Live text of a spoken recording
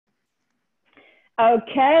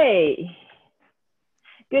Okay.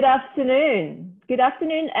 Good afternoon. Good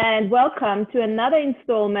afternoon, and welcome to another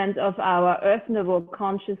installment of our Earth Level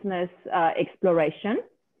Consciousness exploration.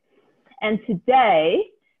 And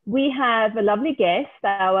today we have a lovely guest,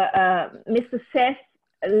 our Mr. Seth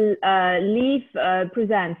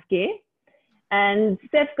Pruzansky. And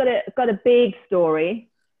Seth's got a big story.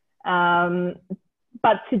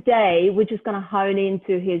 But today we're just going to hone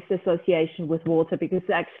into his association with water, because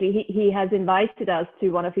actually he has invited us to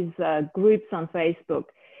one of his groups on Facebook,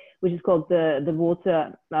 which is called the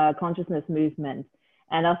Water Consciousness Movement.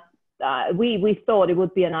 And we thought it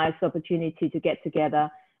would be a nice opportunity to get together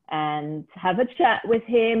and have a chat with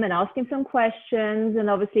him and ask him some questions, and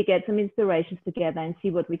obviously get some inspirations together and see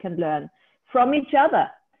what we can learn from each other.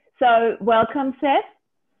 So welcome, Seth.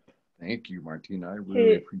 Thank you, Martina. I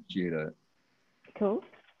really appreciate it. Cool.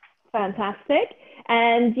 Fantastic.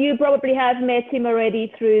 And you probably have met him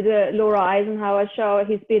already through the Laura Eisenhower show.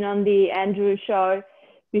 He's been on the Andrew show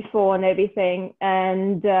before and everything.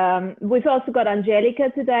 And we've also got Angelica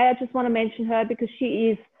today. I just want to mention her because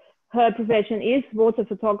her profession is water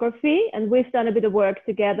photography, and we've done a bit of work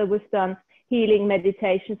together. We've done healing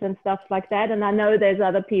meditations and stuff like that. And I know there's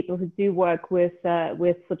other people who do work with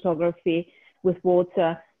photography, with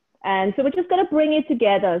water. And so we're just going to bring it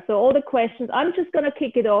together. So all the questions, I'm just going to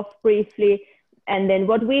kick it off briefly. And then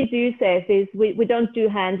what we do, Seth, is we don't do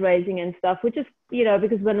hand raising and stuff. We just,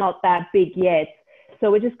 because we're not that big yet.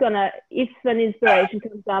 So we're just going to, if an inspiration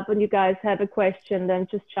comes up and you guys have a question, then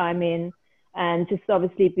just chime in and just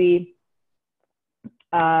obviously be,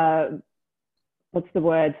 what's the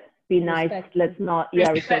word? Be nice. Respectful. Let's not,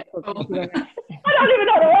 respectful. I don't even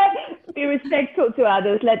know the word. Be respectful to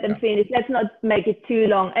others, let them finish. Let's not make it too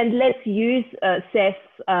long, and let's use Seth's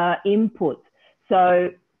input. So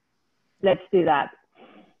let's do that.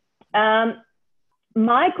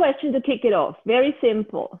 My question to kick it off, very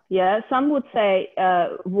simple. Yeah, some would say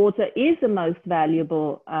water is the most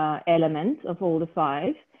valuable element of all the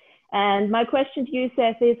five. And my question to you,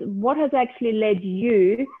 Seth, is what has actually led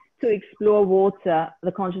you to explore water,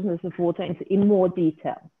 the consciousness of water, in more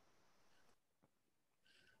detail?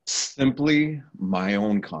 Simply my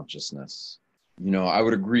own consciousness. I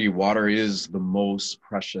would agree water is the most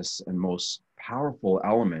precious and most powerful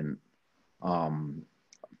element,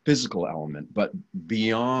 physical element, but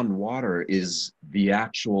beyond water is the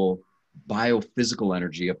actual biophysical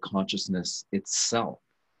energy of consciousness itself.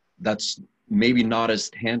 That's maybe not as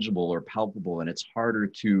tangible or palpable, and it's harder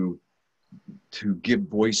to give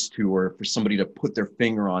voice to, or for somebody to put their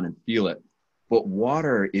finger on and feel it. But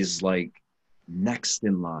water is like next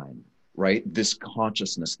in line, right? This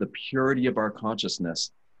consciousness, the purity of our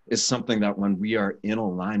consciousness is something that when we are in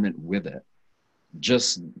alignment with it,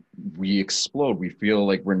 we explode. We feel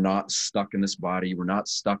like we're not stuck in this body. We're not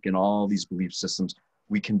stuck in all these belief systems.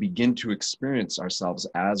 We can begin to experience ourselves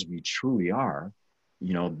as we truly are,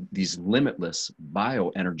 these limitless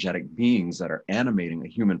bioenergetic beings that are animating a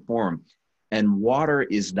human form. And water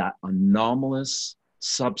is that anomalous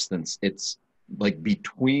substance. It's like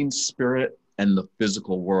between spirit and the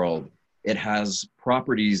physical world. It has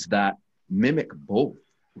properties that mimic both,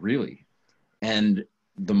 really. And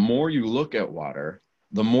the more you look at water,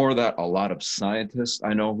 the more that a lot of scientists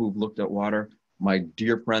I know who've looked at water, my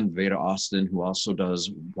dear friend Veda Austin, who also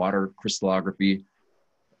does water crystallography,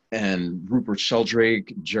 and Rupert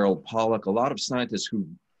Sheldrake, Gerald Pollack, a lot of scientists who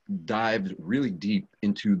dived really deep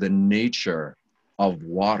into the nature of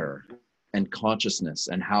water and consciousness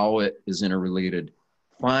and how it is interrelated,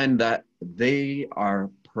 find that they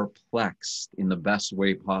are perplexed in the best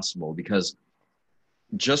way possible, because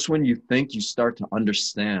just when you think you start to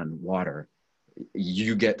understand water,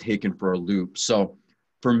 you get taken for a loop. So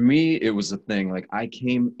for me, it was a thing, like I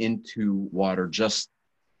came into water just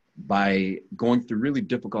by going through really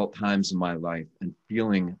difficult times in my life and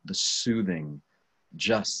feeling the soothing,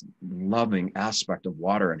 just loving aspect of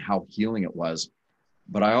water and how healing it was.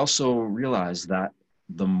 But I also realized that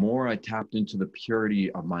the more I tapped into the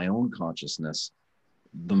purity of my own consciousness,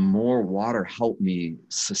 the more water helped me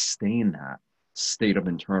sustain that state of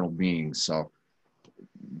internal being. So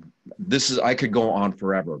I could go on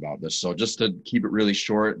forever about this. So just to keep it really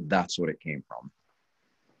short, that's what it came from.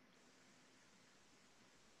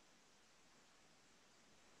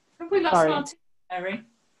 Have we lost Martina, Mary?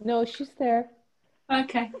 No, she's there.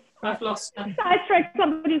 Okay, I've lost her. Sidetrack,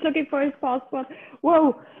 somebody's looking for his passport.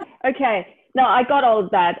 Whoa. Okay. No, I got all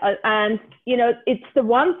of that. And, it's the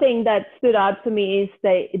one thing that stood out for me is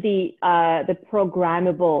the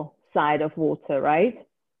programmable side of water, right?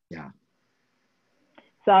 Yeah.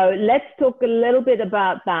 So let's talk a little bit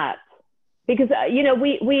about that. Because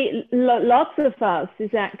lots of us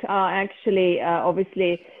are actually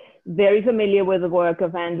obviously very familiar with the work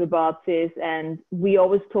of Andrew Bartz's, and we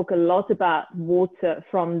always talk a lot about water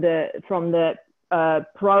from the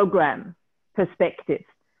program perspective.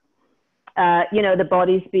 The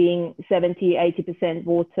body's being 70-80%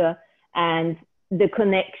 water, and the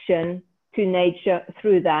connection to nature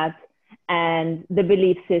through that, and the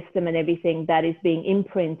belief system and everything that is being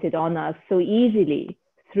imprinted on us so easily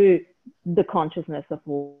through the consciousness of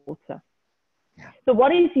water. Yeah. So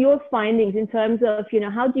what is your findings in terms of,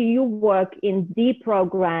 how do you work in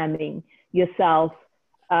deprogramming yourself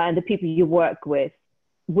and the people you work with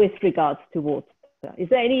regards to water?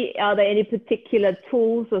 Are there any particular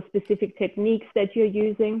tools or specific techniques that you're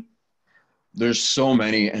using? There's so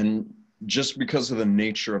many, and just because of the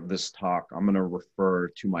nature of this talk, I'm going to refer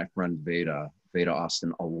to my friend Veda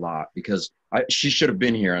Austin a lot, because she should have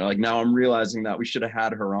been here. Like, now I'm realizing that we should have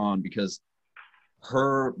had her on, because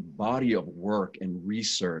her body of work and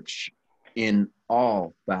research in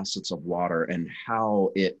all facets of water and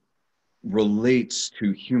how it relates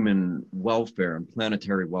to human welfare and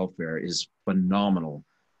planetary welfare is phenomenal.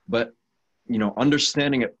 But,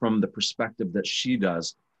 understanding it from the perspective that she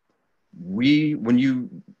does, when you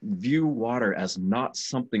view water as not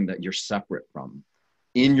something that you're separate from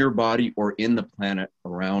in your body or in the planet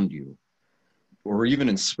around you, or even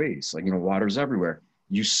in space, like, water's everywhere,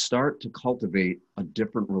 you start to cultivate a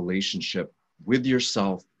different relationship with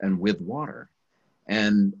yourself and with water.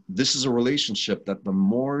 And this is a relationship that the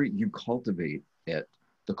more you cultivate it,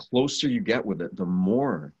 the closer you get with it, the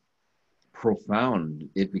more profound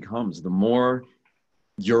it becomes, the more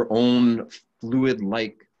your own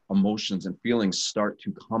fluid-like emotions and feelings start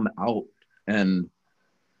to come out, and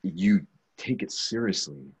you take it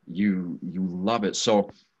seriously. You love it. So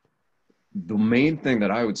the main thing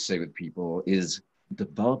that I would say with people is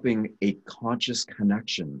developing a conscious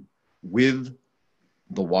connection with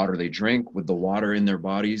the water they drink, with the water in their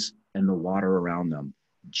bodies, and the water around them.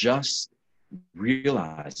 Just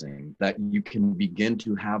realizing that you can begin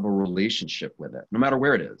to have a relationship with it, no matter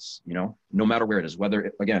where it is, no matter where it is,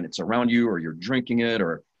 whether, again, it's around you, or you're drinking it,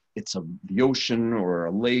 or it's the ocean or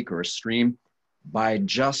a lake or a stream. By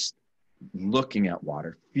just looking at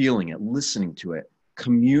water, feeling it, listening to it,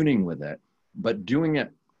 communing with it, but doing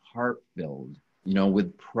it heart-filled,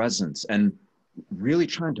 with presence, and really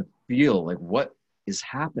trying to feel like what is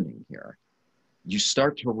happening here. You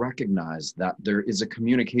start to recognize that there is a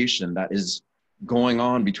communication that is going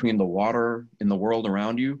on between the water in the world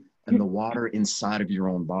around you and the water inside of your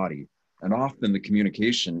own body. And often the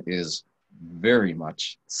communication is very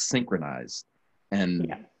much synchronized. And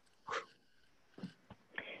yeah.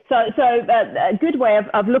 So a good way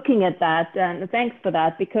of looking at that, and thanks for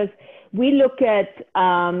that, because we look at,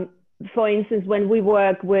 for instance, when we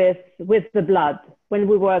work with the blood, when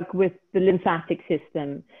we work with the lymphatic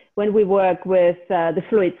system, when we work with the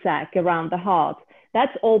fluid sac around the heart,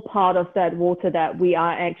 that's all part of that water that we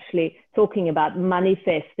are actually talking about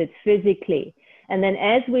manifested physically. And then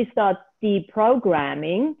as we start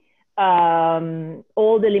deprogramming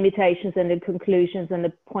all the limitations and the conclusions and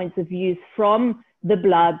the points of views from the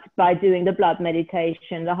blood, by doing the blood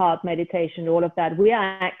meditation, the heart meditation, all of that, we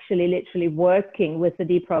are actually literally working with the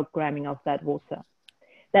deprogramming of that water.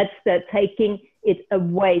 That's taking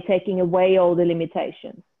away all the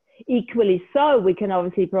limitations. Equally so, we can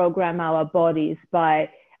obviously program our bodies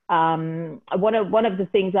by, one of the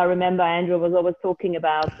things I remember Andrew was always talking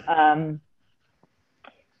about,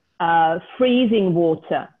 freezing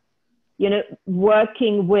water.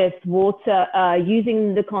 Working with water,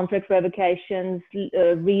 using the contract revocations,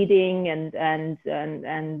 reading and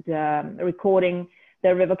recording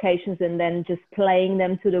the revocations, and then just playing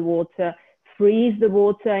them to the water, freeze the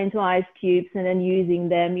water into ice cubes, and then using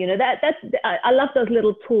them. I love those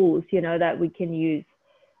little tools, that we can use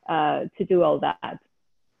to do all that.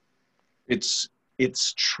 It's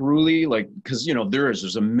truly like, because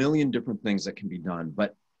there's a million different things that can be done,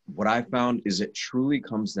 but what I found is it truly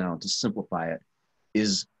comes down to simplify it,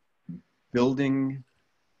 is building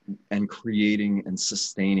and creating and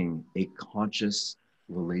sustaining a conscious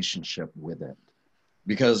relationship with it.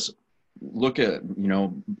 Because look at,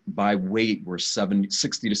 by weight, we're 60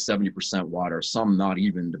 to 70% water, some not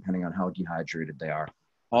even, depending on how dehydrated they are.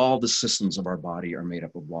 All the systems of our body are made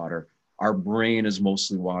up of water. Our brain is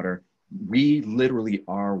mostly water. We literally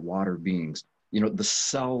are water beings. The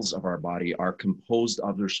cells of our body are composed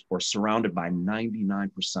of or surrounded by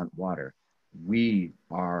 99% water. We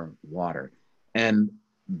are water. And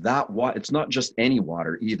that water, it's not just any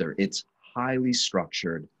water either. It's highly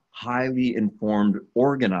structured, highly informed,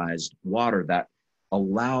 organized water that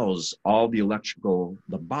allows all the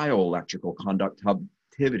bioelectrical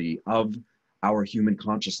conductivity of our human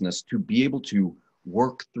consciousness to be able to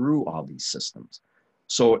work through all these systems.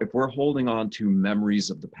 So if we're holding on to memories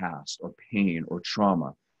of the past or pain or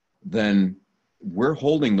trauma, then we're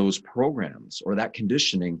holding those programs or that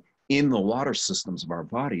conditioning in the water systems of our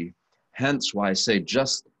body. Hence why I say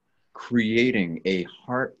just creating a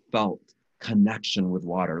heartfelt connection with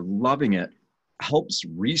water, loving it, helps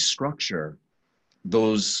restructure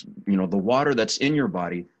those, the water that's in your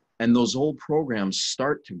body, and those old programs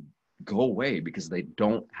start to go away because they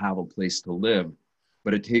don't have a place to live.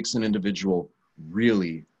 But it takes an individual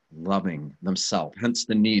really loving themselves. Hence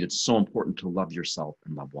the need. It's so important to love yourself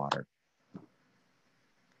and love water.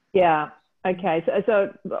 Yeah. Okay.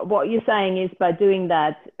 So what you're saying is by doing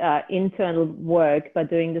that internal work, by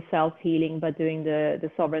doing the self-healing, by doing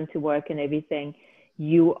the sovereignty work and everything,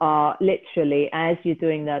 you are literally, as you're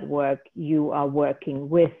doing that work, you are working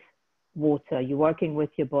with water. You're working with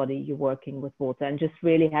your body. You're working with water, and just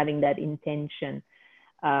really having that intention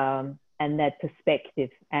and that perspective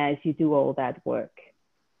as you do all that work.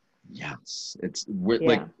 Yes. It's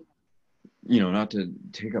like, not to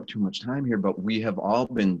take up too much time here, but we have all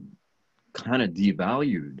been kind of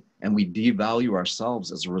devalued, and we devalue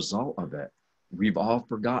ourselves as a result of it. We've all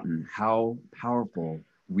forgotten how powerful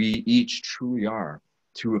we each truly are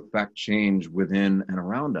to affect change within and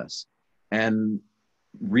around us. And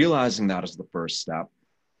realizing that is the first step.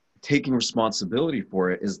 Taking responsibility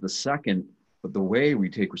for it is the second. But the way we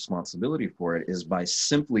take responsibility for it is by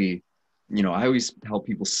simply, I always tell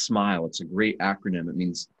people SMILE. It's a great acronym. It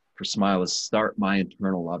means for SMILE is start my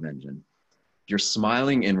internal love engine. If you're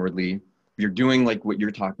smiling inwardly, you're doing like what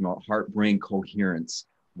you're talking about, heart-brain coherence,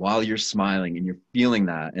 while you're smiling and you're feeling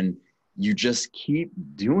that, and you just keep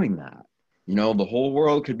doing that. The whole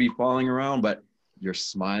world could be falling around, but you're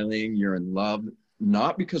smiling, you're in love,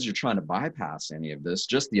 not because you're trying to bypass any of this,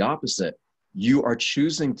 just the opposite. You are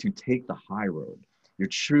choosing to take the high road. You're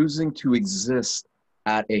choosing to exist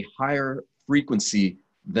at a higher frequency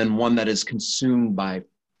than one that is consumed by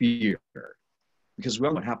fear. Because we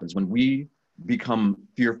all know what happens when we become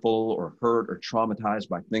fearful or hurt or traumatized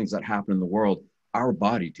by things that happen in the world. Our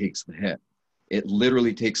body takes the hit. It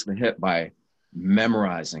literally takes the hit by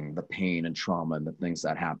memorizing the pain and trauma and the things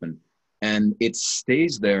that happen. And it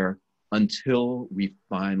stays there until we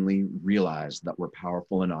finally realize that we're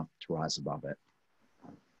powerful enough to rise above it.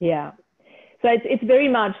 Yeah. So it's very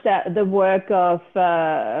much the work of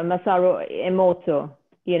Masaru Emoto,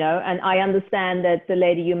 and I understand that the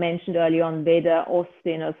lady you mentioned earlier on, Veda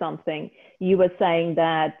Austin or something, you were saying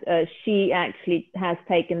that she actually has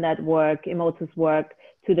taken that work, Emoto's work,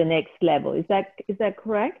 to the next level. Is that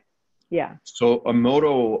correct? Yeah. So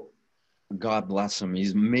Emoto, God bless him,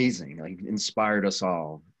 he's amazing. Like, inspired us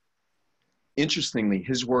all. Interestingly,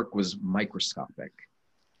 his work was microscopic.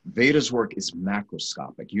 Veda's work is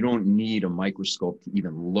macroscopic. You don't need a microscope to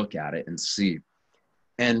even look at it and see.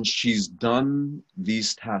 And she's done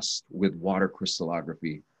these tests with water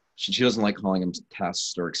crystallography. She doesn't like calling them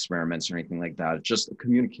tests or experiments or anything like that. It's just a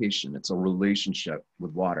communication. It's a relationship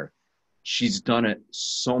with water. She's done it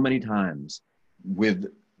so many times with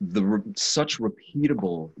such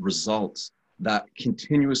repeatable results that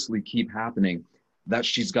continuously keep happening, that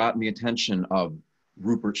she's gotten the attention of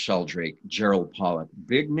Rupert Sheldrake, Gerald Pollack,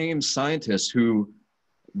 big name scientists who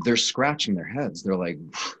they're scratching their heads. They're like,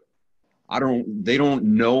 they don't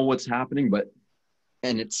know what's happening,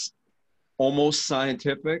 and it's almost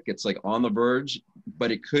scientific. It's like on the verge,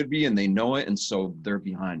 but it could be, and they know it. And so they're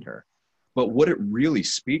behind her. But what it really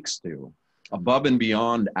speaks to, above and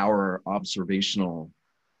beyond our observational,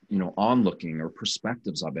 onlooking or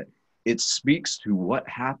perspectives of it, it speaks to what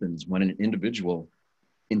happens when an individual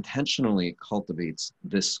intentionally cultivates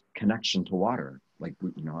this connection to water, like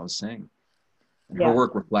I was saying. And her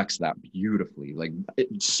work reflects that beautifully, like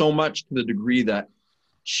so much to the degree that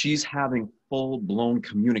she's having full-blown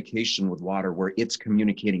communication with water where it's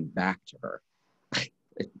communicating back to her.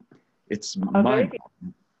 It's mind-blowing.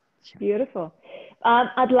 Beautiful.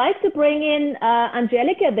 I'd like to bring in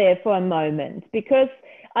Angelica there for a moment, because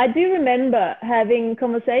I do remember having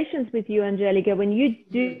conversations with you, Angelica, when you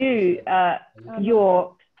do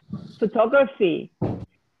your photography.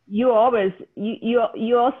 You always,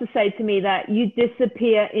 you also say to me that you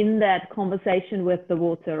disappear in that conversation with the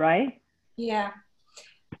water, right? Yeah.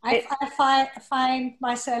 I find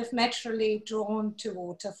myself naturally drawn to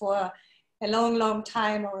water for a long, long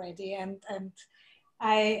time already. And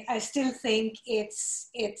I still think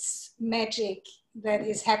it's magic that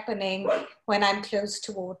is happening when I'm close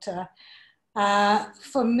to water.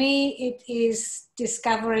 For me, it is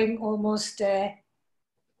discovering almost a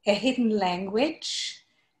a hidden language.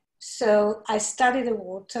 So I study the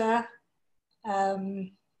water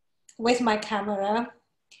with my camera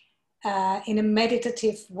in a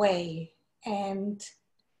meditative way. And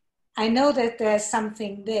I know that there's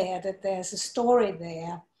something there, that there's a story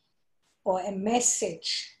there or a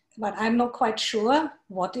message, but I'm not quite sure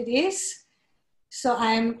what it is. So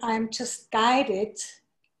I'm just guided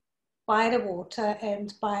by the water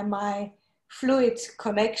and by my fluid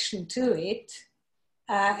connection to it.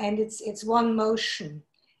 And it's one motion.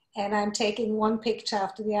 And I'm taking one picture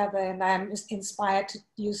after the other, and I'm inspired to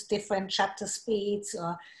use different shutter speeds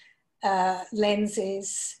or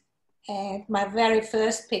lenses. And my very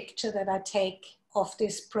first picture that I take of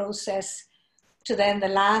this process to then the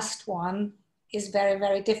last one is very,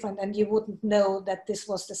 very different. And you wouldn't know that this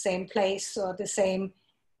was the same place or the same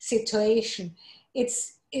situation.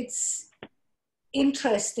 It's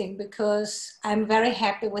interesting because I'm very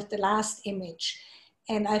happy with the last image.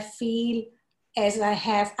 And I feel as I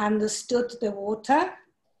have understood the water,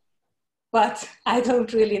 but I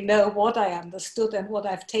don't really know what I understood and what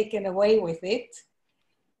I've taken away with it.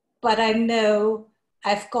 But I know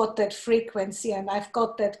I've got that frequency and I've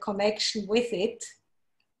got that connection with it.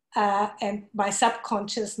 And my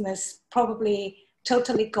subconsciousness probably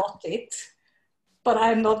totally got it, but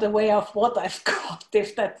I'm not aware of what I've got,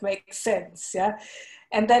 if that makes sense. Yeah.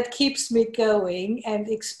 And that keeps me going and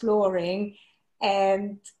exploring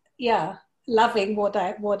and loving what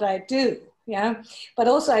I do. Yeah. But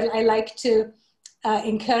also I like to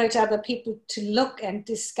encourage other people to look and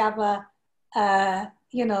discover,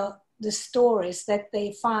 the stories that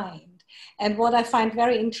they find. And what I find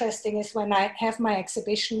very interesting is when I have my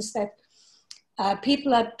exhibitions that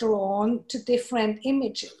people are drawn to different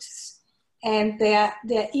images, and they're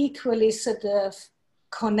equally sort of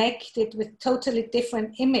connected with totally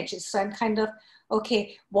different images. So I'm kind of,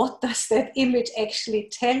 okay, what does that image actually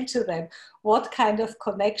tell to them? What kind of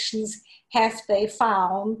connections have they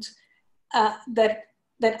found that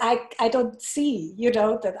I don't see,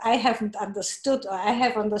 that I haven't understood or I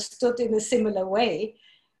have understood in a similar way.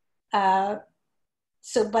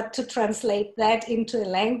 But to translate that into a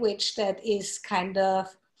language that is kind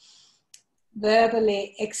of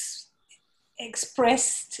verbally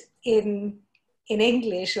expressed in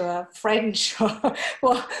English or French or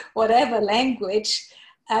whatever language,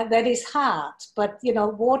 that is hard. But,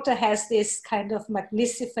 water has this kind of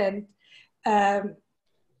magnificent,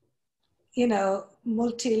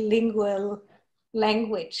 multilingual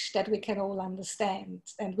language that we can all understand,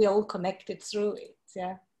 and we all connected through it.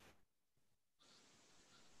 Yeah.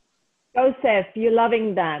 Oh, Seth, you're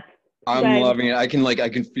loving that. I'm loving it. I can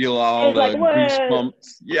feel all the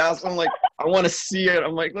goosebumps. Yes, I'm like, I want to see it.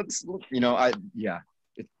 I'm like, let's look,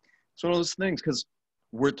 it's one of those things, because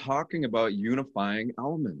we're talking about unifying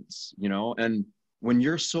elements, and when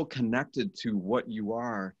you're so connected to what you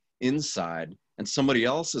are inside and somebody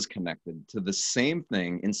else is connected to the same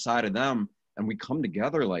thing inside of them, and we come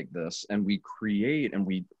together like this and we create, and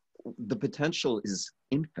the potential is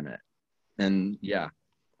infinite. And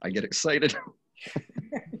I get excited.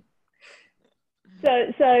 So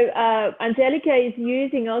Angelica is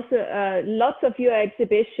using also lots of your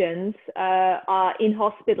exhibitions are in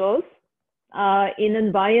hospitals, in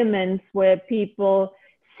environments where people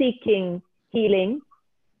seeking healing.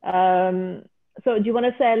 So do you want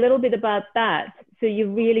to say a little bit about that? So you're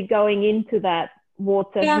really going into that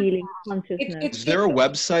water healing consciousness. Is there a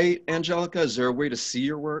website, Angelica? Is there a way to see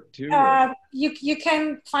your work too? You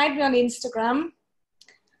can find me on Instagram.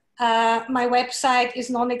 My website is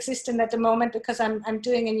non-existent at the moment because I'm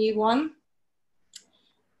doing a new one.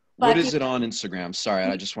 But what is it on Instagram? Sorry,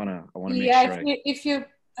 I want to make sure. If you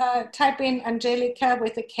type in Angelica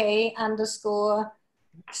with a K _Spranger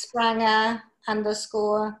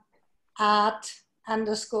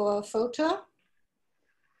 _art_photo,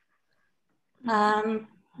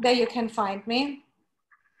 there you can find me.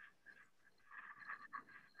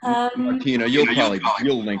 Martina,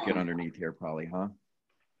 you'll link it underneath here probably, huh?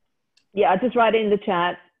 Yeah, just write it in the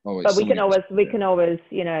chat. But we can always link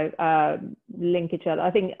each other.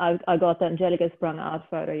 I think I got the Angelica Sprung art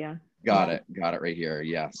photo. Yeah. Got it right here.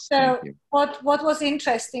 Yes. So thank you. what was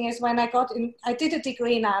interesting is when I did a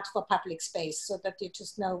degree in art for public space, so that you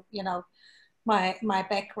just know, my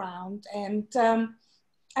background. And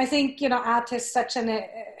I think, art has such an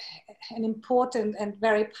important and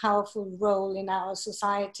very powerful role in our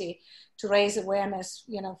society to raise awareness,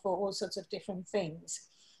 for all sorts of different things.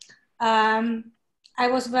 I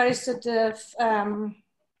was very sort of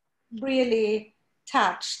really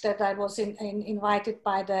touched that I was invited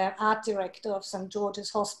by the art director of St.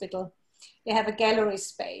 George's Hospital. They have a gallery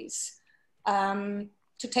space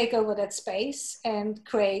to to take over that space and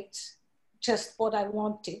create just what I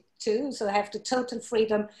wanted to. So I have the total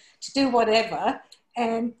freedom to do whatever,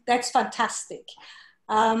 and that's fantastic.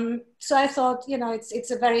 So I thought, you know,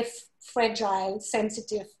 it's a very fragile,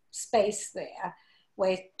 sensitive space there,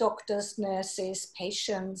 where doctors, nurses,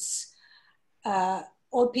 patients,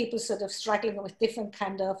 all people sort of struggling with different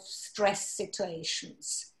kind of stress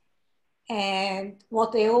situations. And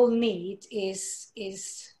what they all need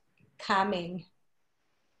is calming,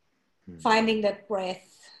 finding that breath,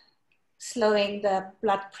 slowing the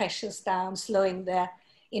blood pressures down, slowing the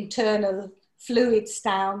internal fluids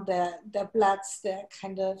down, the bloods, the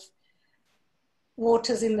kind of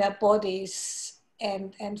waters in their bodies,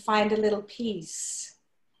 and find a little peace.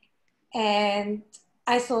 And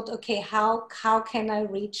I thought, okay, how can I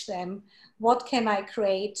reach them? What can I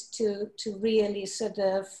create to really sort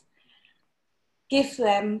of give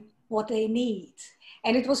them what they need?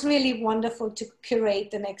 And it was really wonderful to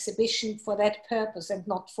curate an exhibition for that purpose, and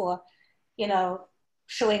not for, you know,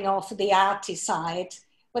 showing off the arty side.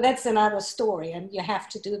 But that's another story, and you have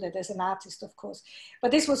to do that as an artist, of course.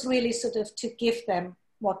 But this was really sort of to give them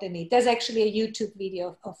what they need. There's actually a YouTube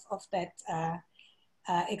video of that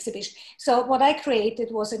exhibition. So what I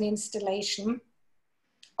created was an installation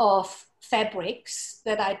of fabrics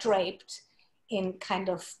that I draped in kind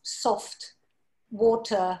of soft,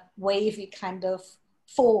 water, wavy kind of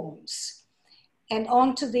forms. And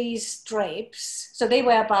onto these drapes, so they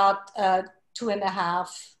were about 2.5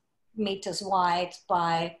 meters wide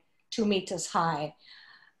by 2 meters high,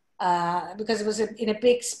 because it was in a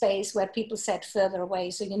big space where people sat further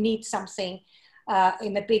away. So you need something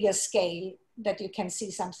in a bigger scale that you can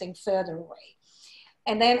see something further away.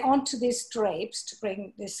 And then onto these drapes, to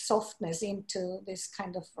bring this softness into this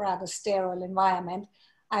kind of rather sterile environment,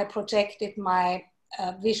 I projected my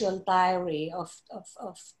visual diary of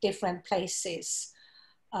different places,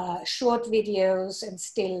 short videos and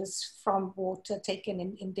stills from water taken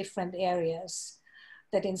in different areas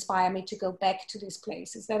that inspire me to go back to these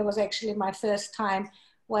places. That was actually my first time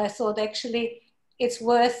where I thought, actually, it's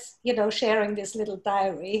worth, you know, sharing this little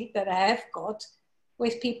diary that I have got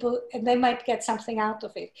with people, and they might get something out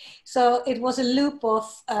of it. So it was a loop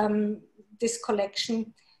of this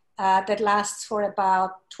collection that lasts for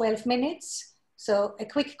about 12 minutes. So a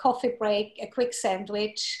quick coffee break, a quick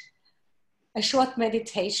sandwich, a short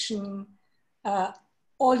meditation,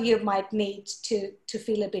 all you might need to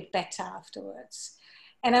feel a bit better afterwards.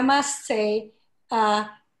 And I must say,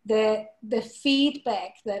 the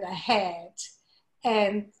feedback that I had,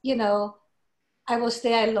 and, you know, I was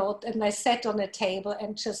there a lot, and I sat on a table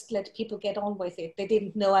and just let people get on with it. They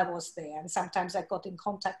didn't know I was there, and sometimes I got in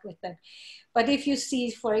contact with them. But if you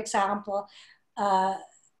see, for example, a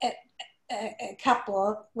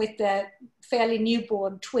couple with their fairly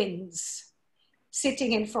newborn twins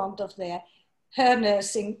sitting in front of her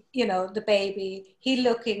nursing, you know, the baby, he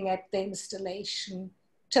looking at the installation,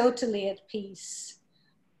 totally at peace.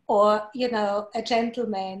 Or, you know, a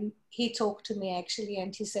gentleman, he talked to me actually,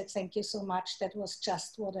 and he said, "Thank you so much. That was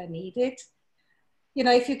just what I needed." You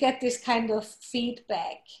know, if you get this kind of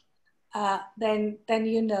feedback, then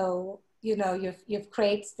you've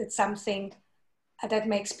created something that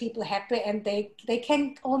makes people happy, and they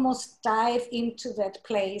can almost dive into that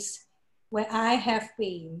place where I have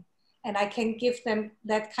been, and I can give them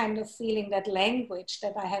that kind of feeling, that language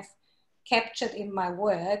that I have captured in my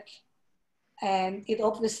work, and it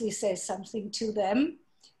obviously says something to them,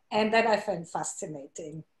 and that I find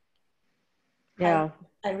fascinating. Yeah,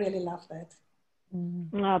 I really love that.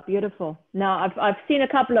 Oh, beautiful. Now I've seen a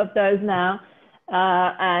couple of those now,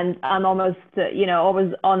 and I'm almost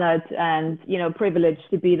always honored and privileged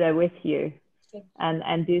to be there with you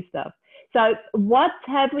and do stuff. So what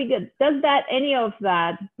have we got? Does any of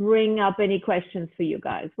that bring up any questions for you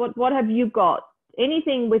guys? What have you got?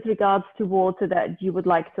 Anything with regards to water that you would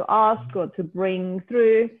like to ask or to bring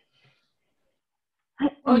through?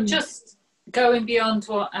 Well, just going beyond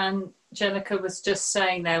what Angelica was just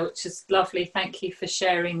saying there, which is lovely. Thank you for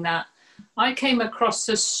sharing that. I came across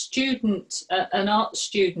a student, an art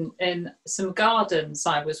student in some gardens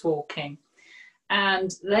I was walking,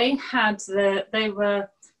 and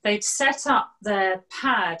they'd set up their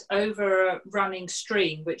pad over a running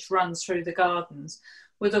stream which runs through the gardens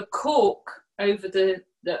with a cork over the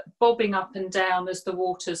bobbing up and down as the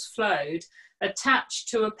waters flowed, attached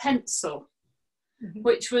to a pencil,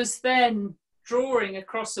 which was then drawing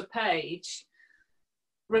across a page,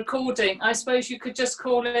 recording. I suppose you could just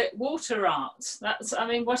call it water art.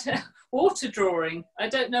 Water drawing. I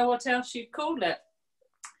don't know what else you'd call it.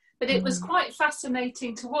 But it was quite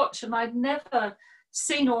fascinating to watch, and I'd never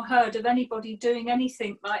seen or heard of anybody doing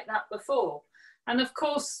anything like that before. And of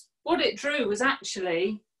course, what it drew was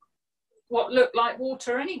actually what looked like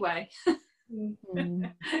water anyway.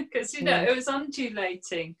 Because, you know, it was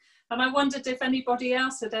undulating. And I wondered if anybody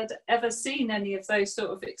else had ever seen any of those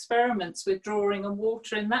sort of experiments with drawing and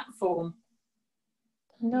water in that form.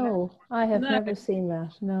 No, I have never seen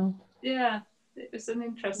that, no. Yeah, it was an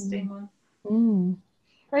interesting one.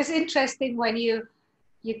 It's interesting when you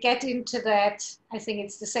get into that. I think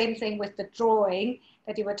it's the same thing with the drawing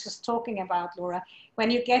that you were just talking about, Laura,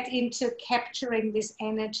 when you get into capturing this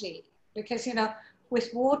energy, because, you know,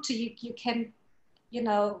 with water, you can, you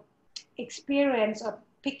know, experience or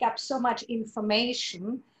pick up so much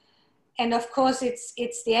information. And of course,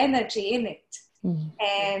 it's the energy in it.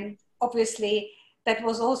 And obviously, that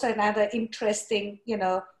was also another interesting, you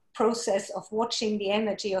know, process of watching the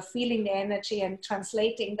energy or feeling the energy and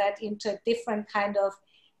translating that into a different kind of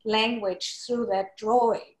language through that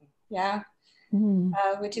drawing. Yeah.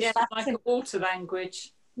 Which is like a water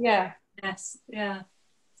language. Yeah. Yes. Yeah.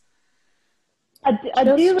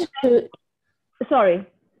 Sorry.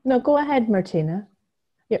 No, go ahead, Martina.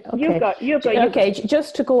 Yeah, okay. You go. Okay,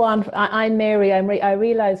 just to go on, I'm Mary. I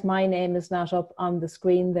realise my name is not up on the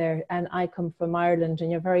screen there, and I come from Ireland, and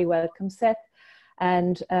you're very welcome, Seth.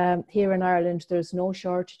 And here in Ireland, there's no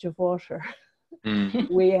shortage of water.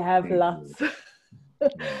 We have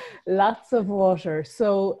lots of water.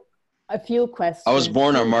 So a few questions. I was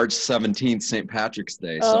born on March 17th, St. Patrick's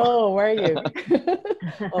Day. So. Oh, were you?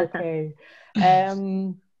 Okay.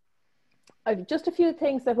 Just a few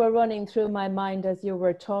things that were running through my mind as you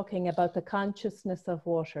were talking about the consciousness of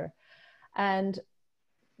water. And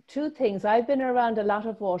two things. I've been around a lot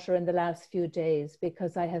of water in the last few days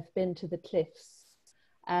because I have been to the cliffs.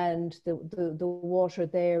 And the water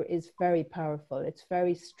there is very powerful. It's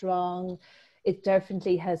very strong. It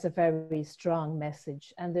definitely has a very strong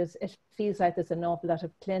message. And it feels like there's an awful lot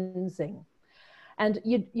of cleansing. And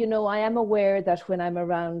you know, I am aware that when I'm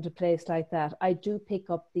around a place like that, I do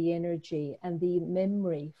pick up the energy and the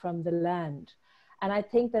memory from the land. And I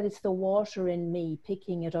think that it's the water in me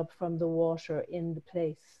picking it up from the water in the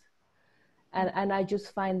place. And I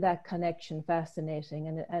just find that connection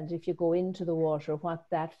fascinating. And if you go into the water, what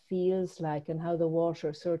that feels like and how the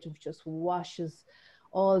water sort of just washes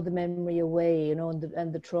all the memory away, you know,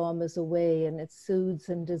 and the traumas away, and it soothes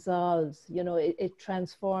and dissolves, you know, it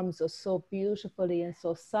transforms us so beautifully and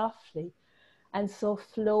so softly and so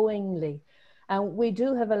flowingly. And we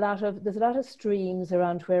do have there's a lot of streams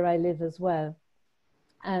around where I live as well.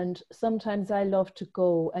 And sometimes I love to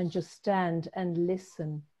go and just stand and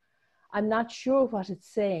listen. I'm not sure what it's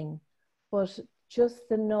saying, but just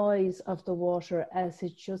the noise of the water as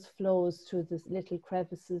it just flows through the little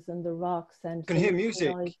crevices and the rocks. And you can hear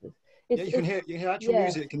music. Yeah, you can hear actual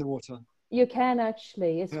music in the water. You can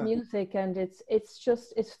actually. It's music, and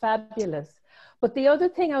it's fabulous. But the other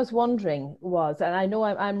thing I was wondering was, and I know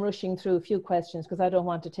I'm rushing through a few questions because I don't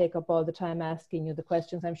want to take up all the time asking you the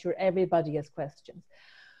questions. I'm sure everybody has questions.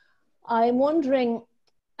 I'm wondering,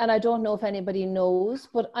 and I don't know if anybody knows,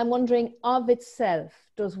 but I'm wondering, of itself,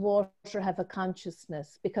 does water have a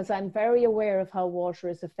consciousness? Because I'm very aware of how water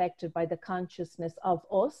is affected by the consciousness of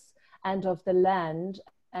us and of the land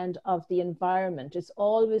and of the environment. It's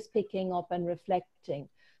always picking up and reflecting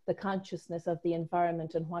the consciousness of the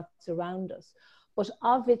environment and what's around us. But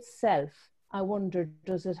of itself, I wonder,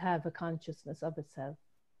 does it have a consciousness of itself?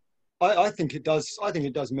 I think it does. I think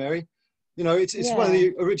it does, Mary. You know, it's one of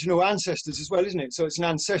the original ancestors as well, isn't it? So it's an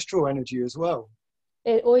ancestral energy as well.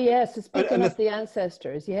 Oh yes, it's picking up the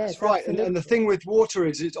ancestors. Yes, that's right. And the thing with water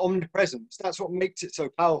is its omnipresence. That's what makes it so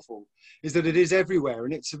powerful. Is that it is everywhere,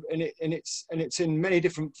 and it's in many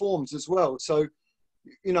different forms as well. So,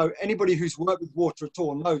 you know, anybody who's worked with water at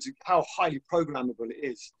all knows how highly programmable it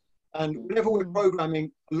is. And whenever we're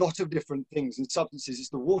programming a lot of different things and substances, it's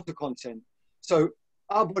the water content. So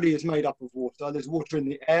our body is made up of water. There's water in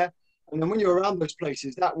the air. And then when you're around those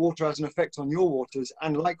places, that water has an effect on your waters,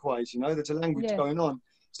 and likewise, you know, there's a language going on.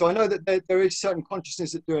 So I know that there is certain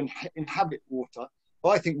consciousness that do inhabit water, but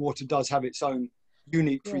I think water does have its own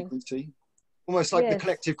unique frequency, almost like the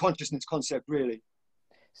collective consciousness concept, really.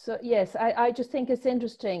 So yes, I just think it's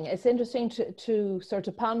interesting. It's interesting to sort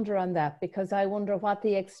of ponder on that, because I wonder what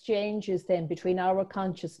the exchange is then between our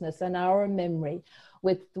consciousness and our memory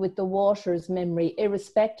with the water's memory,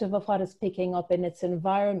 irrespective of what it's picking up in its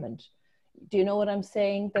environment. Do you know what I'm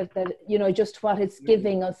saying? That you know, just what it's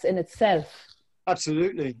giving us in itself.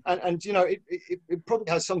 Absolutely. And you know, it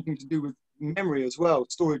probably has something to do with memory as well,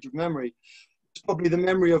 storage of memory. It's probably the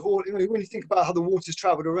memory of all, you know, when you think about how the water's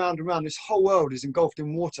traveled around, this whole world is engulfed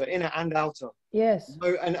in water, inner and outer. Yes.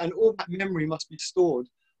 So, and all that memory must be stored.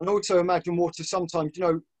 And also imagine water sometimes, you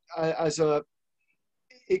know, as a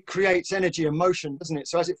it creates energy and motion, doesn't it?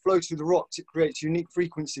 So as it flows through the rocks, it creates unique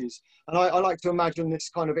frequencies. And I like to imagine this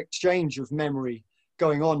kind of exchange of memory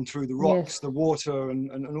going on through the rocks, the water,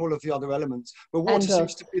 and all of the other elements. But water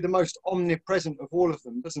seems to be the most omnipresent of all of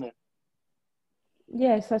them, doesn't it?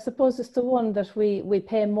 Yes, I suppose it's the one that we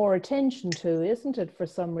pay more attention to, isn't it, for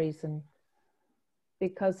some reason?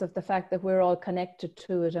 Because of the fact that we're all connected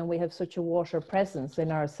to it and we have such a water presence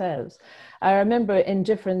in ourselves. I remember in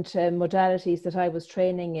different modalities that I was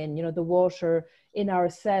training in, you know, the water in our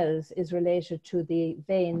cells is related to the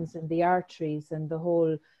veins and the arteries and the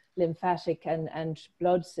whole lymphatic and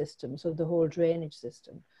blood system, so the whole drainage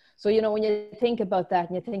system. So, you know, when you think about that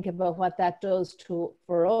and you think about what that does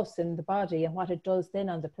for us in the body and what it does then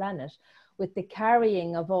on the planet, with the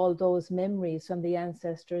carrying of all those memories from the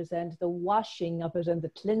ancestors and the washing of it and the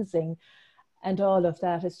cleansing and all of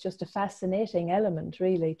that, it's just a fascinating element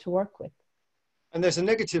really to work with. And there's a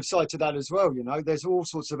negative side to that as well, you know, there's all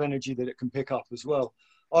sorts of energy that it can pick up as well.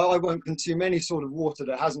 I won't consume any sort of water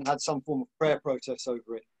that hasn't had some form of prayer process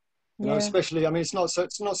over it. You know, especially, I mean, it's not so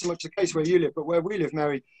much the case where you live, but where we live,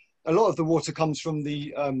 Mary, a lot of the water comes from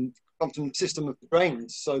the system of the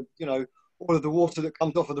drains. So, you know, all of the water that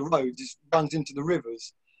comes off of the roads runs into the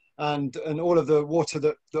rivers, and all of the water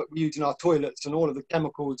that we use in our toilets and all of the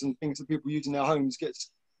chemicals and things that people use in their homes gets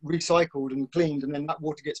recycled and cleaned, and then that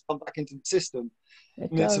water gets pumped back into the system.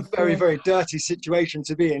 It's a very, very dirty situation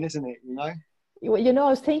to be in, isn't it? You know? You know, I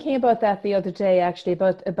was thinking about that the other day, actually,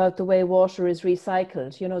 about the way water is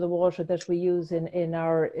recycled. You know, the water that we use in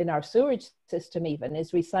our sewage system even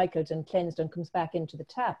is recycled and cleansed and comes back into the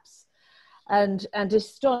taps. And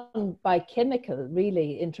it's done by chemical,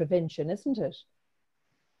 really, intervention, isn't it?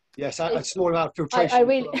 Yes, a small amount of filtration.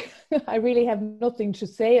 I really have nothing to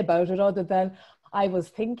say about it other than I was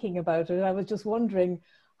thinking about it. I was just wondering,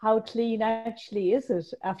 how clean actually is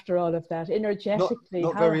it after all of that? Energetically,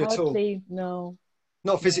 not very at all. Clean? No.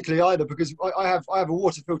 Not physically either, because I have a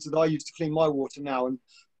water filter that I use to clean my water now. And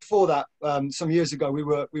before that, some years ago, we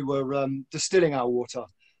were distilling our water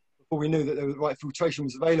before we knew that the right filtration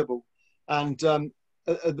was available. And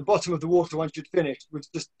at the bottom of the water, once you'd finished, was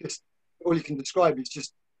just all you can describe is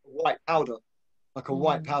just white powder, like a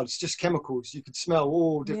white powder. It's just chemicals. You could smell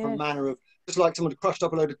all different manner of, just like someone had crushed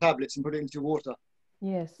up a load of tablets and put it into your water.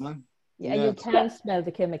 Yes. You know? Yeah, you can smell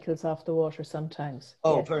the chemicals off the water sometimes.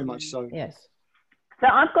 Oh, yes. very much so. Yes. So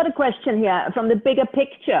I've got a question here from the bigger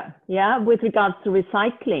picture, with regards to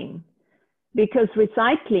recycling. Because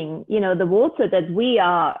recycling, you know, the water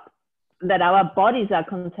that our bodies are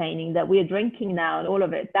containing, that we're drinking now and all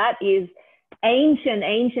of it, that is ancient.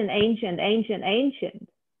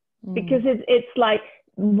 Because it's like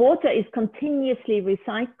water is continuously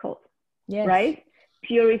recycled, right?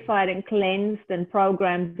 Purified and cleansed and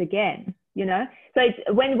programmed again, you know? So it's,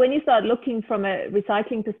 when you start looking from a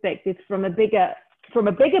recycling perspective, from a bigger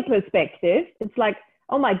perspective, it's like,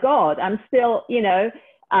 oh my God, I'm still, you know,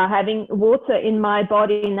 having water in my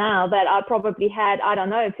body now that I probably had, I don't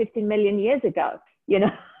know, 15 million years ago, you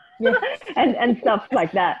know, and stuff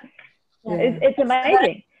like that. Yeah. It's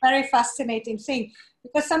amazing. Very fascinating thing,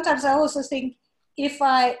 because sometimes I also think if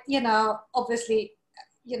I, you know, obviously,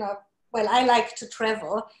 you know, well, I like to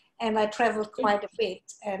travel and I travel quite a bit.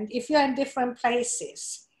 And if you're in different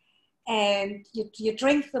places and you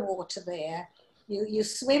drink the water there, you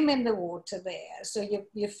swim in the water there, so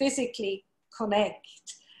you physically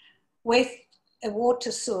connect with a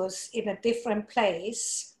water source in a different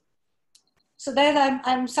place. So then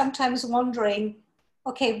I'm sometimes wondering,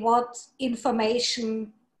 okay, what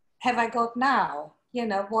information have I got now? You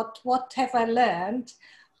know, what have I learned?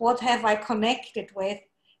 What have I connected with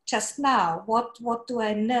just now? What do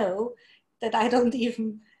I know that I don't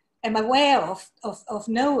even am aware of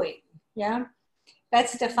knowing? Yeah,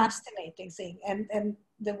 that's the fascinating thing. And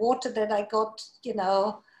the water that I got, you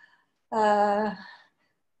know,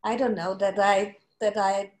 I don't know, that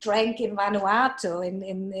I drank in Vanuatu,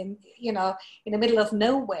 in you know, in the middle of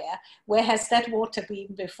nowhere. Where has that water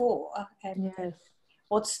been before? And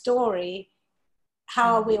what story?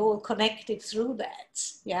 How are we all connected through that?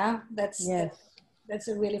 Yeah, that's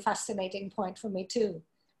a really fascinating point for me too.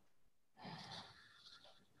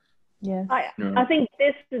 Yeah, I think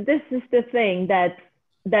this is the thing, that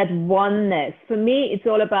oneness. For me, it's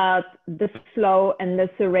all about the flow and the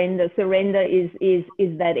surrender. Surrender is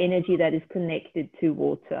that energy that is connected to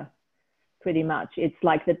water, pretty much. It's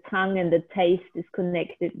like the tongue and the taste is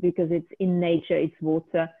connected because it's in nature, it's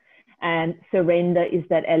water. And surrender is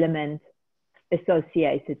that element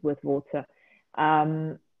associated with water.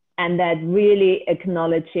 And that really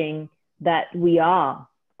acknowledging that we are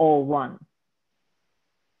all one.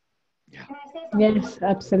 Yeah. Yes,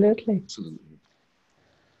 absolutely.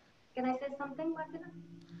 Can I say something, Martina?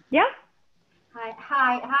 Yeah.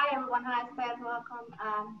 Hi, everyone. Hi, Seth. Welcome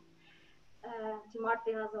to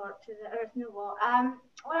Martina's or to the Earth Nouveau.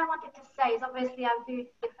 What I wanted to say is obviously I do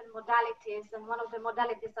different modalities, and one of the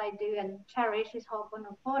modalities I do and cherish is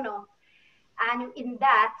Ho'oponopono. And in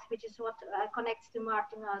that, which is what connects to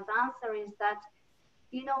Martina's answer, is that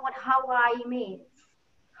you know what Hawaii means.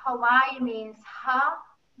 Hawaii means Ha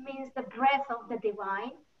means the breath of the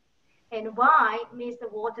divine, and Y means the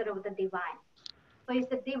water of the divine. So it's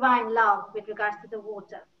the divine love with regards to the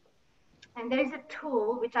water. And there is a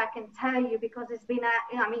tool which I can tell you because it's been,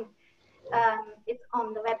 it's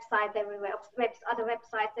on the website everywhere, other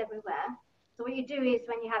websites everywhere. So what you do is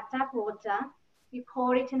when you have tap water, you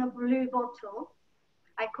pour it in a blue bottle.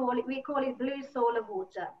 We call it blue solar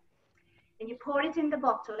water. And you pour it in the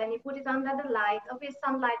bottle and you put it under the light. Obviously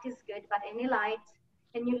sunlight is good, but any light,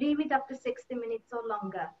 and you leave it up to 60 minutes or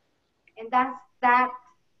longer. And that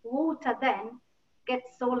water then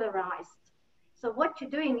gets solarized. So what you're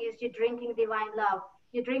doing is you're drinking divine love.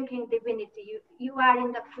 You're drinking divinity. You are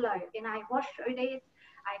in the flow. And I wash with it.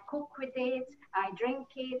 I cook with it. I drink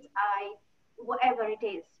it. Whatever it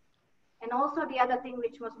is. And also the other thing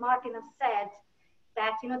which was Martina said,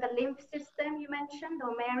 that, you know, the lymph system you mentioned,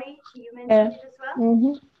 or Mary, you mentioned it as well.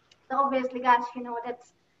 Mm-hmm. So obviously, guys, you know that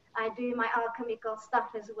I do my alchemical stuff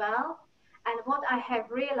as well. And what I have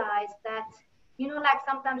realized that, you know, like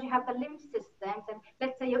sometimes you have the lymph systems, and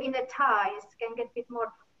let's say your inner thighs can get a bit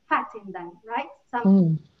more fat in them, right?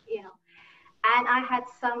 You know, and I had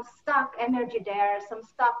some stuck energy there, some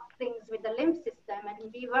stuck things with the lymph system,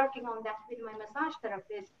 and be working on that with my massage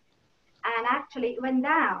therapist. And actually it went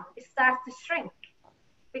down, it starts to shrink.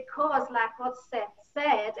 Because like what Seth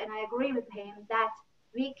said, and I agree with him, that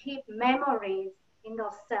we keep memories in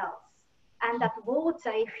those cells. And that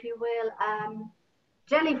water, if you will,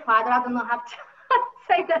 jellified, I don't know how to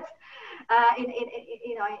say that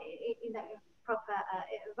in a proper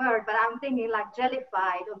word, but I'm thinking like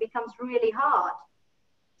jellified or becomes really hard.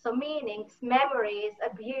 So meaning memories,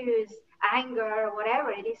 abuse, anger,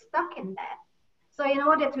 whatever it is stuck in there. So in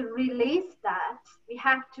order to release that, we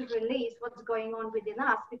have to release what's going on within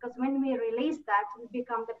us, because when we release that, we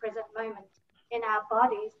become the present moment, and our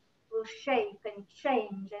bodies will shape and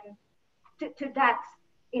change, and to that,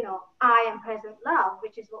 you know, I am present love,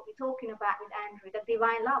 which is what we're talking about with Andrew, the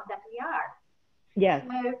divine love that we are. Yes.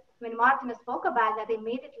 So when Martina spoke about that,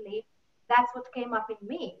 immediately, that's what came up in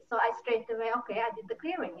me. So I straight away, okay, I did the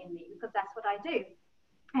clearing in me, because that's what I do.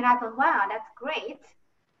 And I thought, wow, that's great.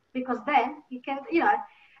 Because then you can, you know,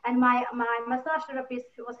 and my massage therapist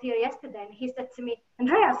was here yesterday, and he said to me,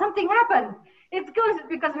 Andrea, something happened. It's good,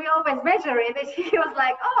 because we always measure it. And she was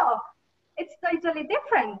like, oh, it's totally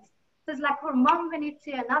different. So it's like from one minute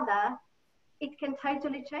to another, it can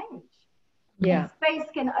totally change. Yeah. And space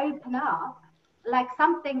can open up. Like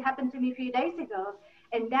something happened to me a few days ago,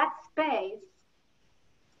 and that space,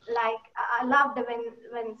 like I loved it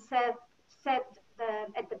when Seth said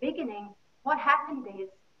at the beginning, what happened is,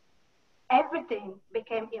 everything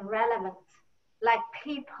became irrelevant, like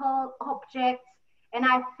people, objects, and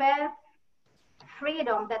I felt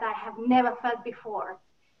freedom that I have never felt before.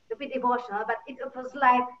 A bit emotional, but it was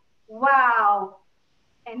like, wow.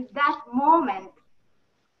 And that moment,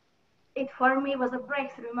 it for me was a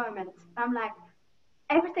breakthrough moment. I'm like,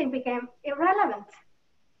 everything became irrelevant.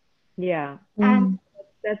 Yeah. And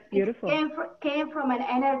that's beautiful. It came from an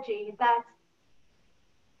energy that,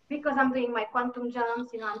 because I'm doing my quantum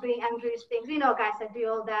jumps, you know, I'm doing Andrew's things, you know, guys, I do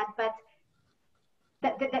all that, but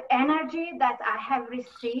the energy that I have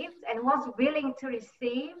received and was willing to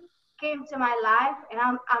receive came to my life, and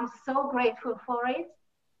I'm so grateful for it.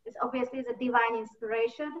 It's obviously a divine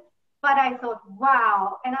inspiration, but I thought,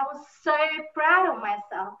 wow, and I was so proud of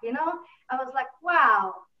myself, you know, I was like,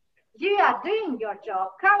 wow, you are doing your job,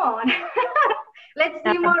 come on, let's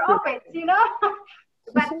do more of it, you know.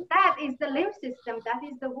 But that is the lymph system, that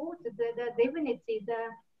is the water, the divinity,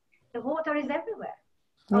 the water is everywhere.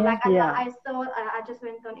 So like I saw, I just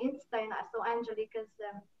went on Insta and I saw Angelica's,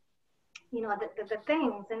 you know, the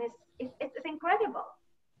things, and it's incredible.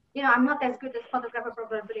 You know, I'm not as good as photographer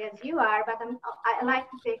probably as you are, but I like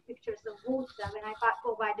to take pictures of water when I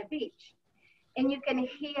go by the beach. And you can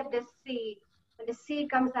hear the sea, when the sea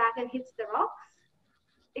comes out and hits the rocks,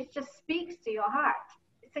 it just speaks to your heart.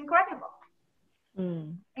 It's incredible.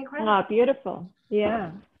 Incredible. Oh, beautiful.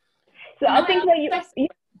 Yeah. So I think that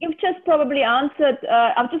you've just probably answered.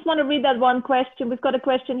 I just want to read that one question. We've got a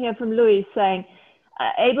question here from Louis saying,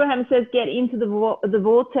 Abraham says, get into the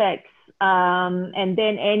vortex and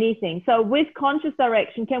then anything. So with conscious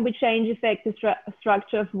direction, can we change effective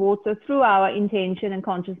structure of water through our intention and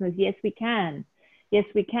consciousness? Yes, we can. Yes,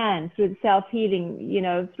 we can, through the self-healing, you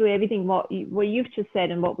know, through everything what you've just said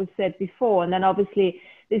and what we've said before. And then obviously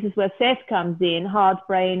this is where Seth comes in, heart,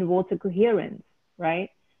 brain, water coherence, right?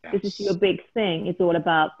 Yes. This is your big thing. It's all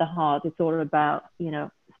about the heart. It's all about, you know,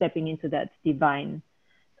 stepping into that divine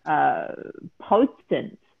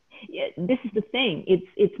potent. This is the thing.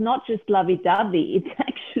 It's not just lovey-dovey. It's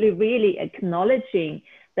actually really acknowledging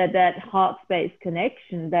that heart space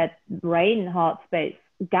connection, that brain heart space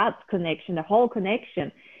gut connection, the whole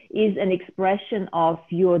connection is an expression of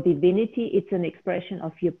your divinity. It's an expression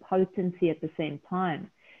of your potency at the same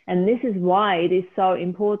time. And this is why it is so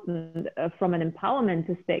important from an empowerment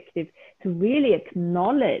perspective to really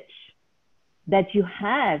acknowledge that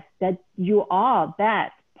you are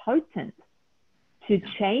that potent to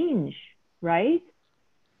change, right?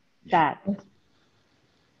 Yeah.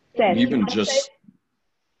 That. Even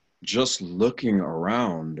just looking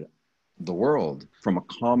around the world from a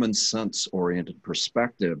common sense oriented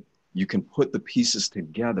perspective, you can put the pieces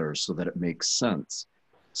together so that it makes sense.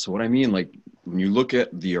 So what I mean, like when you look at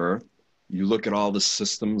the earth, you look at all the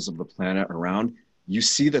systems of the planet around, you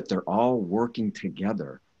see that they're all working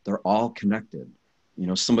together. They're all connected. You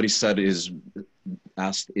know, somebody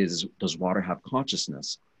asked, does water have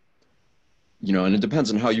consciousness? You know, and it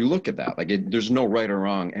depends on how you look at that. Like there's no right or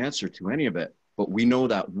wrong answer to any of it, but we know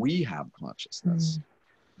that we have consciousness.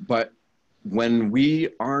 But when we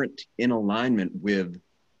aren't in alignment with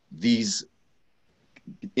these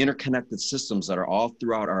interconnected systems that are all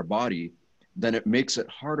throughout our body, then it makes it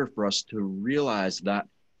harder for us to realize that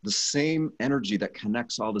the same energy that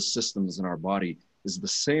connects all the systems in our body is the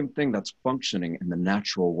same thing that's functioning in the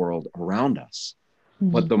natural world around us.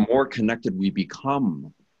 But the more connected we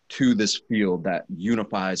become to this field that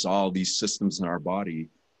unifies all these systems in our body,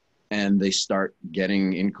 and they start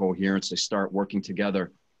getting incoherence, they start working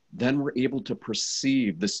together, then we're able to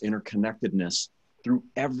perceive this interconnectedness through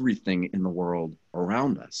everything in the world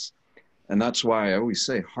around us. And that's why I always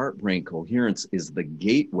say heart-brain coherence is the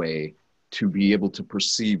gateway to be able to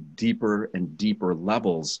perceive deeper and deeper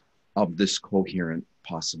levels of this coherent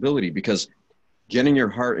possibility. Because getting your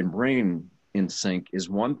heart and brain in sync is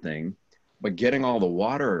one thing, but getting all the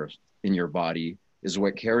water in your body is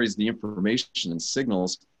what carries the information and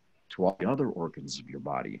signals to all the other organs of your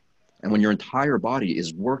body. And when your entire body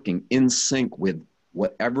is working in sync with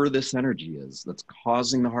whatever this energy is that's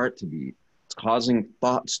causing the heart to beat, it's causing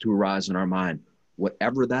thoughts to arise in our mind,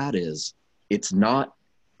 whatever that is, it's not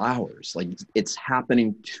ours. Like it's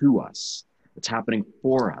happening to us. It's happening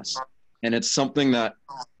for us. And it's something that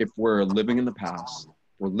if we're living in the past,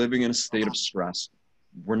 we're living in a state of stress,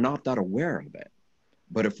 we're not that aware of it.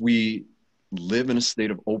 But if we live in a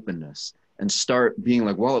state of openness and start being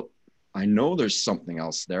like, well, I know there's something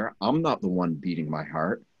else there. I'm not the one beating my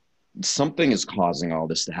heart. Something is causing all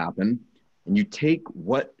this to happen. And you take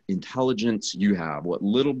what intelligence you have, what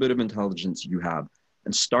little bit of intelligence you have,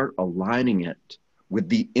 and start aligning it with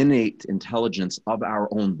the innate intelligence of our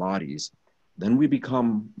own bodies, then we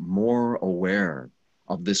become more aware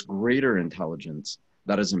of this greater intelligence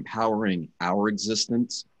that is empowering our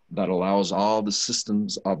existence, that allows all the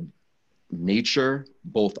systems of nature,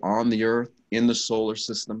 both on the earth, in the solar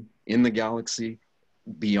system, in the galaxy,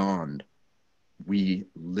 beyond. We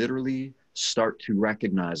literally start to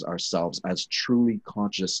recognize ourselves as truly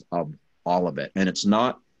conscious of all of it. And it's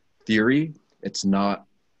not theory, it's not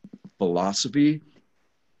philosophy.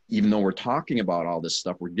 Even though we're talking about all this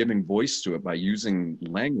stuff, we're giving voice to it by using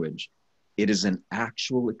language. It is an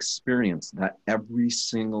actual experience that every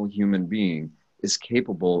single human being is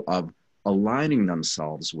capable of aligning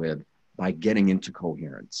themselves with by getting into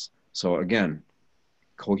coherence. So again,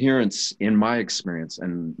 coherence, in my experience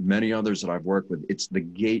and many others that I've worked with, it's the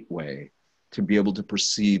gateway to be able to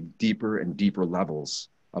perceive deeper and deeper levels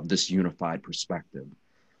of this unified perspective.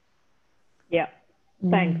 Yeah,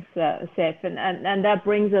 thanks, Seth. And that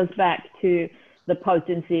brings us back to the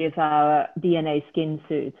potency of our DNA skin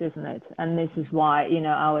suits, isn't it? And this is why, you know,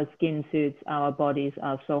 our skin suits, our bodies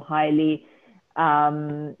are so highly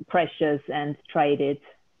precious and traded.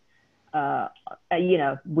 You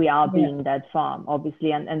know, we are being that farm,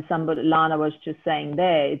 obviously. And somebody, Lana was just saying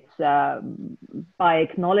there, it's by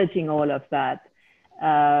acknowledging all of that,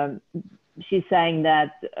 she's saying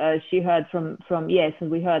that she heard from yes, and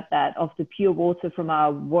we heard that of the pure water from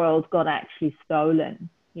our world got actually stolen,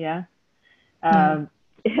 yeah,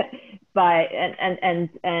 by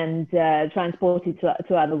and transported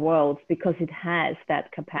to other worlds because it has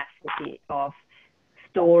that capacity of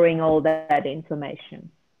storing all that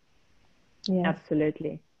information. Yeah,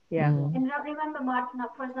 absolutely. Yeah. And remember, Martina,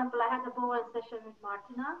 for example, I had a Bowen session with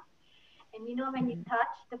Martina, and you know when you touch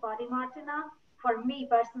the body, Martina, for me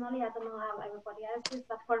personally, I don't know how everybody else is,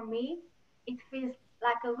 but for me, it feels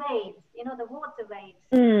like a wave, you know, the water waves.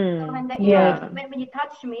 So when, when you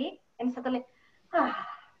touch me and suddenly,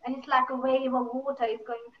 and it's like a wave of water is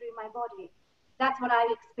going through my body. That's what I've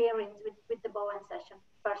experienced with the Bowen session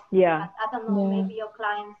first. Yeah. But I don't know, maybe your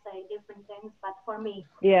clients say different things, but for me.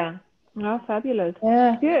 Yeah. Oh, fabulous.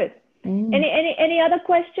 Yeah. Good. Any other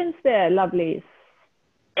questions there, lovelies?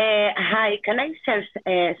 Hi, can I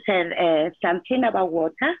share something about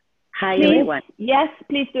water? Hi, please, everyone. Yes,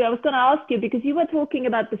 please do. I was going to ask you because you were talking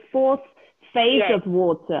about the fourth phase of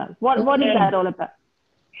water. What is that all about?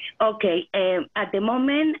 Okay. At the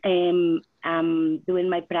moment, I'm doing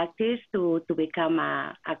my practice to become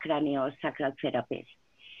a craniosacral therapist.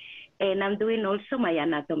 And I'm doing also my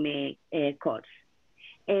anatomy course.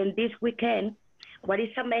 And this weekend, what is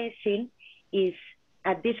amazing is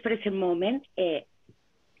at this present moment,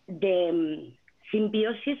 the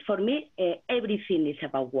symbiosis for me, everything is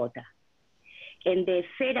about water. And the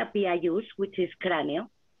therapy I use, which is cranial,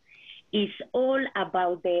 is all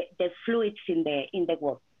about the fluids in the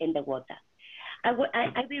water.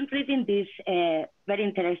 I've been reading this very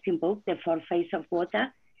interesting book, The Fourth Phase of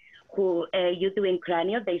Water, who you do in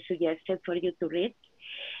cranial, they suggested for you to read.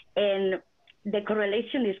 And the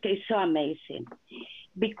correlation is so amazing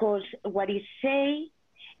because what it say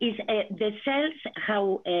is the cells,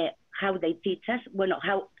 how they teach us, well,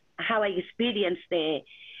 how I experience the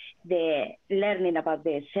learning about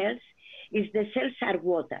the cells, is the cells are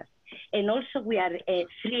water. And also we are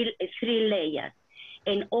three layers,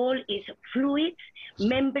 and all is fluids,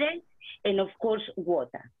 membranes, and of course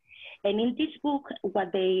water. And in this book,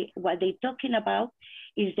 what they talking about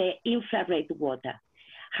is the infrared water,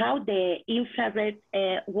 how the infrared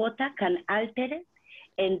water can alter it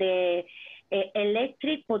and the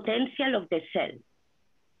electric potential of the cell.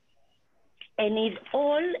 And it's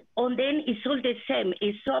all, and then it's all the same.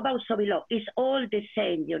 It's so about so below. It's all the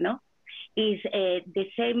same, you know. It's the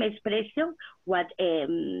same expression what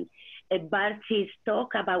Bartis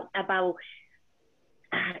talk about.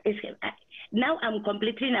 Now I'm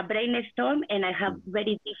completely in a brainstorm and I have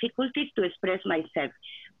very difficulties to express myself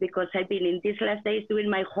because I've been in these last days doing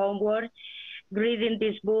my homework, reading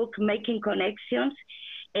this book, making connections,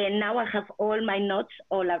 and now I have all my notes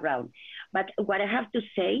all around. But what I have to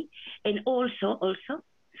say, and also,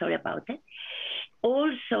 sorry about it,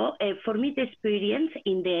 also for me the experience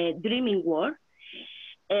in the dreaming world,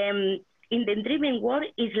 in the dreaming world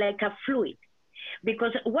is like a fluid,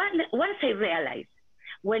 because once I realized,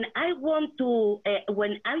 when I want to,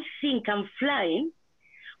 when I think I'm flying,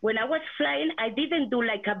 when I was flying, I didn't do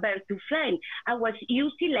like a bird to flying. I was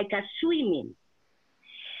using like a swimming.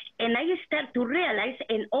 And I start to realize,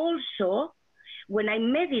 and also when I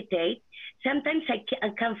meditate, sometimes I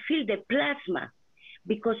can feel the plasma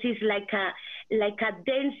because it's like a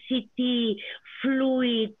density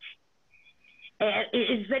fluid.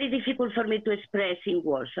 It's very difficult for me to express in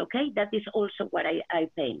words, okay? That is also what I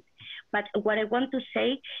paint. But what I want to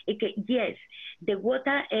say is that, yes, the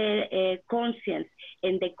water conscience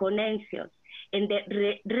and the connections and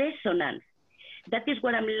the resonance, that is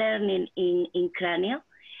what I'm learning in cranial.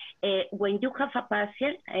 When you have a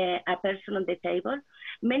patient, a person on the table,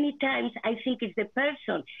 many times I think it's the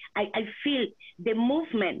person. I feel the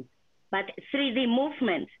movement, but 3D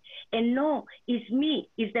movements. And no, it's me,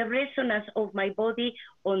 it's the resonance of my body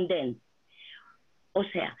on them. O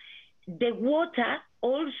sea, the water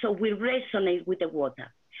also will resonate with the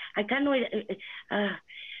water. I cannot,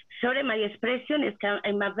 sorry, my expression is,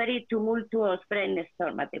 I'm a very tumultuous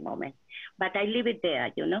brainstorm at the moment, but I leave it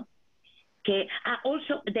there, you know. Okay.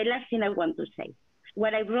 Also, the last thing I want to say,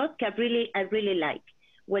 what I wrote, I really like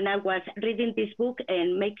when I was reading this book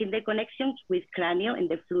and making the connections with cranial and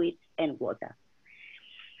the fluids and water.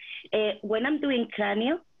 When I'm doing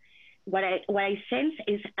cranial, what I sense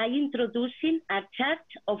is I introducing a charge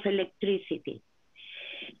of electricity.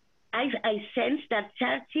 I sense that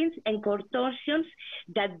chargings and contortions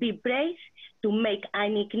that vibrate to make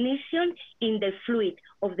an ignition in the fluid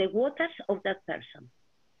of the waters of that person.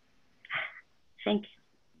 Thank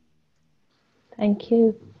you. Thank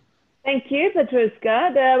you. Thank you,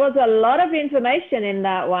 Petruska. There was a lot of information in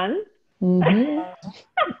that one. Mm-hmm.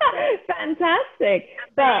 Fantastic.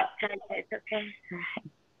 But,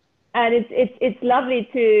 and it's lovely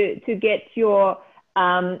to get your,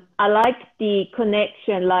 I like the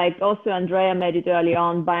connection, like also Andrea made it early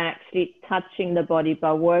on, by actually touching the body,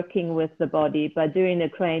 by working with the body, by doing the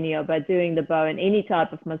cranial, by doing the Bowen, any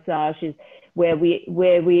type of massages where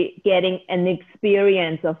we getting an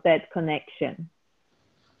experience of that connection.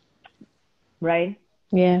 Right?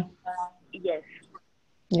 Yeah. Yes.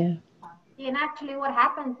 Yeah. And actually what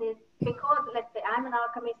happens is, because let's say I'm an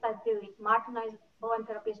alchemist, I do it, Martina is a bone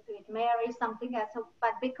therapist, do it, Mary is something else. So,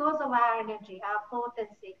 but because of our energy, our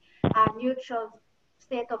potency, our neutral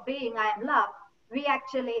state of being, I am love, we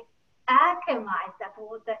actually alchemize that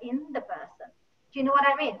water in the person. Do you know what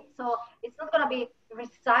I mean? So it's not going to be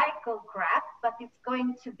recycled crap, but it's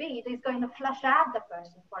going to flush out the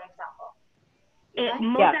person, for example.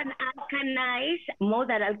 More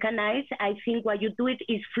than alkalize, I think what you do it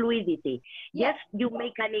is fluidity. Yes, you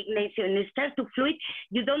make an ignition, it starts to fluid,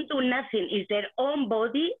 you don't do nothing, it's their own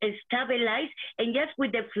body stabilized, and just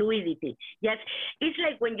with the fluidity. Yes, it's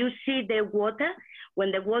like when you see the water,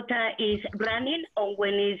 when the water is running or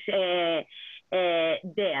when it's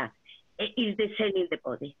there, it's the same in the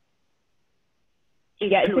body.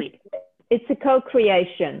 It's fluid. It's a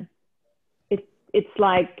co-creation. It's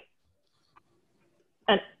like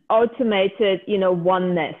an automated,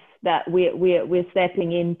 oneness that we're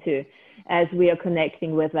stepping into as we are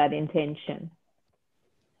connecting with that intention.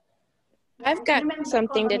 I've got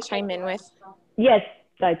something to chime in with. Yes,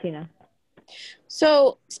 Tina.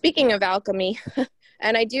 So speaking of alchemy,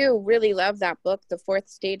 and I do really love that book, The Fourth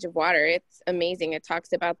Stage of Water. It's amazing. It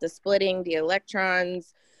talks about the splitting, the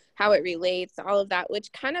electrons, how it relates, all of that,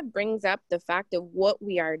 which kind of brings up the fact of what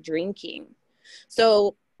we are drinking.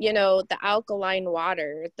 So the alkaline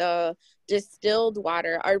water, the distilled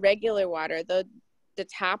water, our regular water, the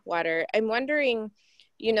tap water. I'm wondering,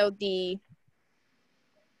 the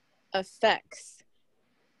effects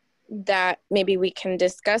that maybe we can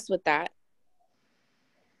discuss with that.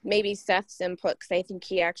 Maybe Seth's input, because I think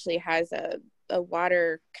he actually has a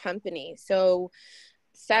water company. So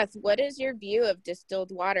Seth, what is your view of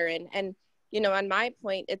distilled water? And on my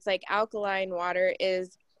point, it's like alkaline water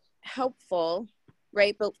is helpful,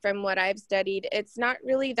 right? But from what I've studied, it's not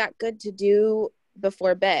really that good to do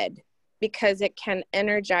before bed because it can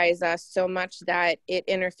energize us so much that it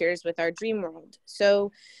interferes with our dream world.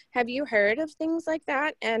 So have you heard of things like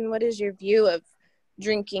that? And what is your view of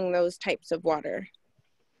drinking those types of water?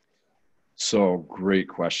 So great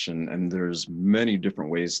question. And there's many different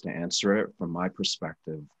ways to answer it from my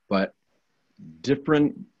perspective, but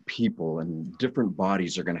different people and different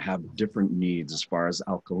bodies are going to have different needs as far as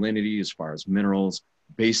alkalinity, as far as minerals,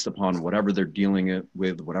 based upon whatever they're dealing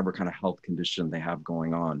with, whatever kind of health condition they have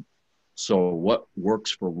going on. So what works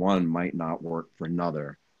for one might not work for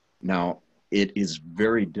another. Now, it is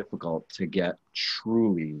very difficult to get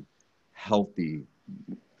truly healthy,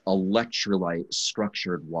 electrolyte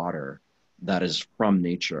structured water that is from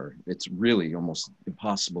nature. It's really almost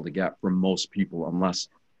impossible to get from most people unless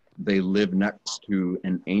they live next to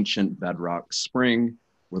an ancient bedrock spring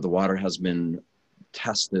where the water has been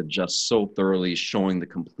tested just so thoroughly, showing the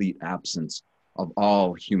complete absence of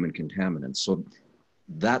all human contaminants. So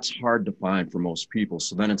that's hard to find for most people.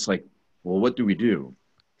 So then it's like, well, what do?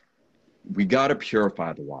 We got to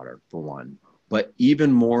purify the water for one, but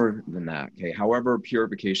even more than that, okay, however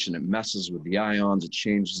purification, it messes with the ions, it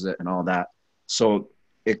changes it and all that. So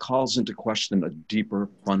it calls into question a deeper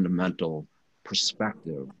fundamental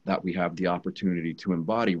perspective that we have the opportunity to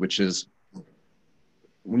embody, which is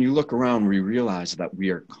when you look around, we realize that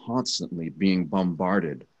we are constantly being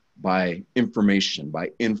bombarded by information,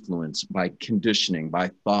 by influence, by conditioning,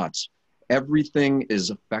 by thoughts. Everything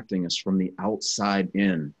is affecting us from the outside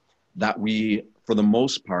in, that we, for the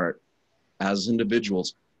most part, as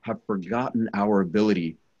individuals, have forgotten our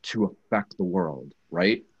ability to affect the world,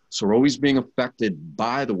 right? So we're always being affected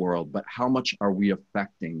by the world, but how much are we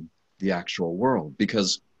affecting the actual world?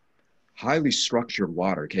 Because highly structured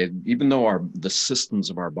water, okay, even though the systems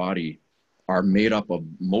of our body are made up of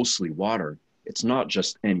mostly water, it's not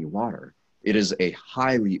just any water. It is a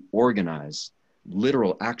highly organized,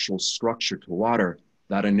 literal, actual structure to water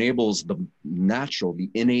that enables the natural, the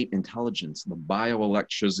innate intelligence, the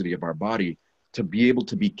bioelectricity of our body to be able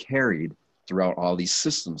to be carried throughout all these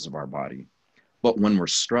systems of our body. But when we're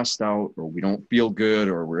stressed out or we don't feel good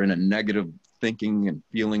or we're in a negative thinking and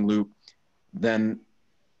feeling loop, then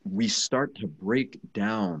we start to break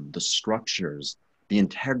down the structures, the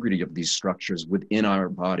integrity of these structures within our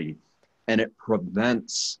body, and it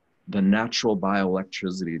prevents the natural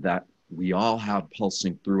bioelectricity that we all have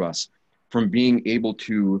pulsing through us from being able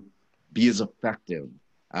to be as effective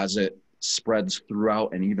as it spreads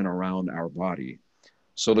throughout and even around our body.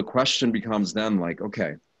 So the question becomes then like,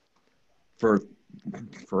 okay, for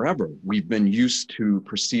forever, we've been used to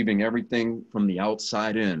perceiving everything from the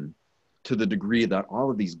outside in, to the degree that all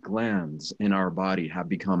of these glands in our body have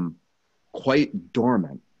become quite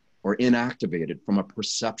dormant or inactivated from a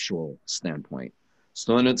perceptual standpoint.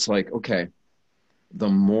 So then it's like, okay, the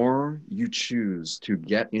more you choose to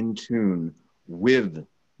get in tune with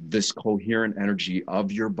this coherent energy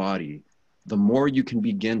of your body, the more you can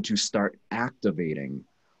begin to start activating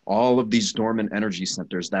all of these dormant energy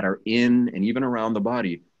centers that are in and even around the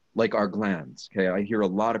body, like our glands. Okay, I hear a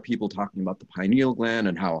lot of people talking about the pineal gland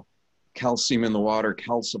and how calcium in the water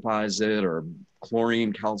calcifies it, or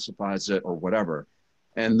chlorine calcifies it, or whatever.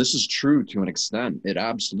 And this is true to an extent. It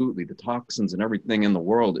absolutely, the toxins and everything in the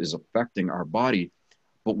world is affecting our body,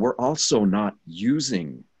 but we're also not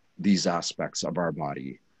using these aspects of our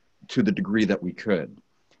body to the degree that we could.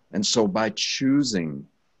 And so by choosing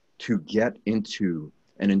to get into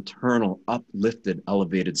an internal, uplifted,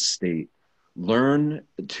 elevated state, learn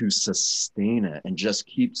to sustain it and just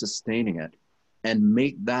keep sustaining it, and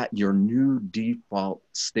make that your new default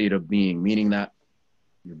state of being, meaning that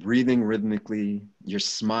you're breathing rhythmically, you're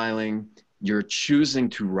smiling, you're choosing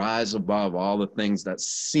to rise above all the things that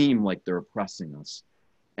seem like they're oppressing us.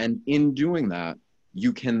 And in doing that,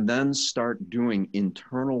 you can then start doing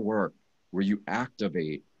internal work where you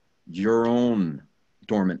activate your own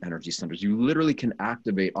dormant energy centers. You literally can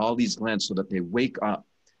activate all these glands so that they wake up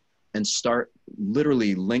and start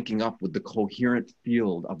literally linking up with the coherent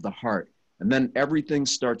field of the heart. And then everything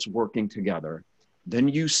starts working together. Then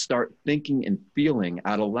you start thinking and feeling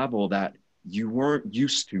at a level that you weren't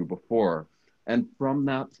used to before. And from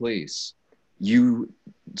that place, you,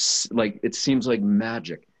 like, it seems like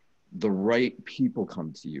magic. The right people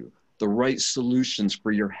come to you. The right solutions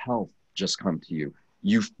for your health just come to you.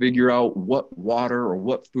 You figure out what water or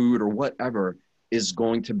what food or whatever is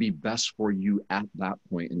going to be best for you at that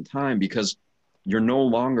point in time, because you're no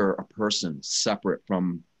longer a person separate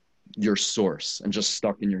from your source and just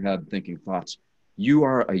stuck in your head thinking thoughts. You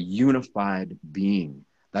are a unified being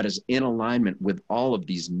that is in alignment with all of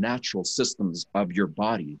these natural systems of your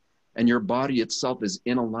body. And your body itself is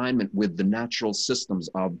in alignment with the natural systems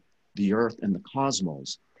of the earth and the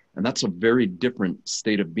cosmos. And that's a very different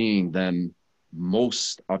state of being than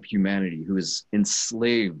most of humanity, who is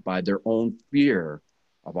enslaved by their own fear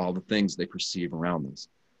of all the things they perceive around us.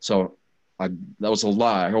 So that was a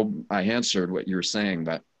lot. I hope I answered what you were saying,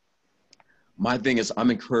 but my thing is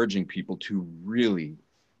I'm encouraging people to really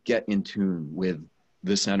get in tune with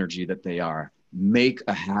this energy that they are, make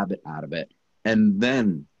a habit out of it, and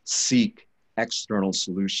then seek external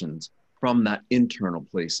solutions from that internal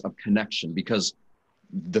place of connection, because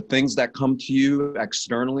the things that come to you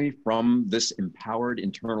externally from this empowered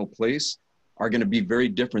internal place are going to be very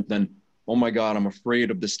different than, oh my God, I'm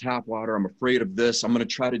afraid of this tap water. I'm afraid of this. I'm going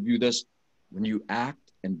to try to do this. When you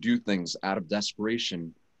act and do things out of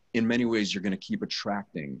desperation, in many ways, you're going to keep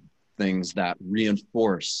attracting things that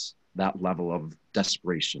reinforce that level of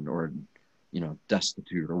desperation or,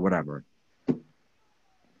 destitute or whatever.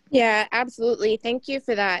 Yeah, absolutely. Thank you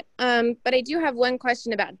for that. But I do have one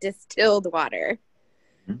question about distilled water.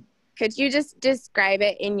 Could you just describe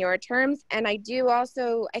it in your terms? And I do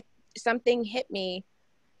also, something hit me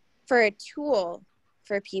for a tool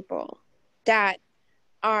for people that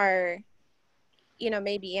are,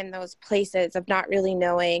 maybe in those places of not really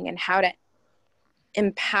knowing and how to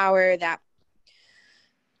empower that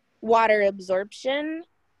water absorption,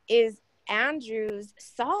 is Andrew's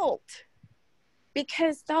salt.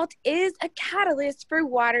 Because salt is a catalyst for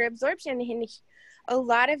water absorption. And a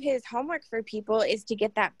lot of his homework for people is to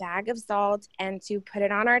get that bag of salt and to put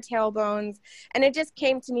it on our tailbones. And it just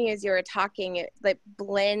came to me as you were talking, it like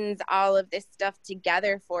blends all of this stuff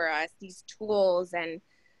together for us, these tools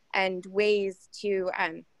and ways to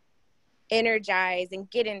energize and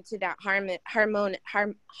get into that harmony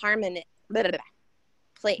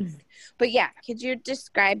place. But yeah, could you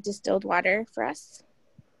describe distilled water for us?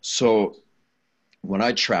 So when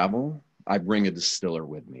I travel, I bring a distiller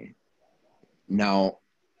with me. Now,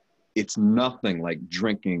 it's nothing like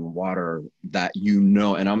drinking water that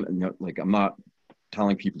and I'm not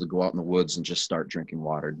telling people to go out in the woods and just start drinking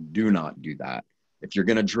water. Do not do that. If you're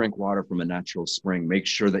going to drink water from a natural spring, make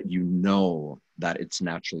sure that you know that it's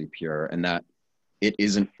naturally pure and that it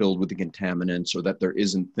isn't filled with the contaminants, or that there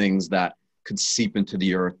isn't things that could seep into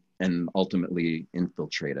the earth and ultimately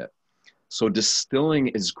infiltrate it. So distilling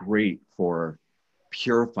is great for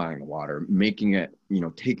purifying water, making it,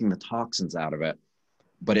 taking the toxins out of it,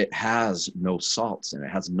 but it has no salts in it.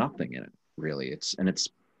 It has nothing in it, really. It's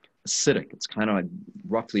acidic. It's kind of like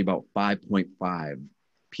roughly about 5.5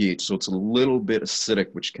 pH. So it's a little bit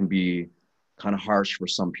acidic, which can be kind of harsh for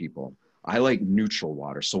some people. I like neutral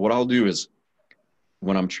water. So what I'll do is,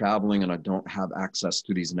 when I'm traveling and I don't have access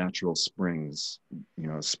to these natural springs,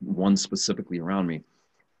 one specifically around me,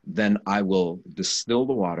 then I will distill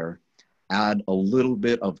the water, add a little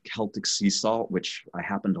bit of Celtic sea salt, which I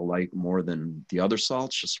happen to like more than the other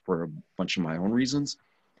salts, just for a bunch of my own reasons.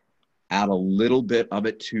 add a little bit of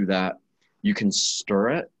it to that. You can stir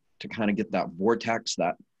it to kind of get that vortex,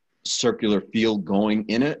 that circular field going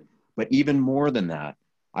in it. But even more than that,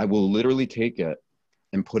 I will literally take it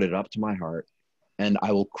and put it up to my heart, and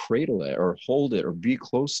I will cradle it or hold it or be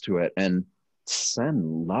close to it and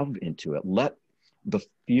send love into it. Let the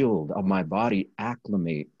field of my body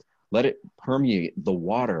acclimate. Let it permeate the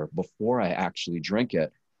water before I actually drink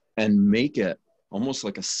it, and make it almost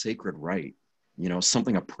like a sacred rite, you know,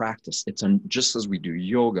 something a practice. It's just as we do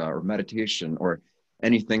yoga or meditation or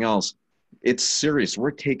anything else. It's serious.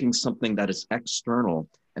 We're taking something that is external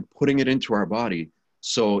and putting it into our body.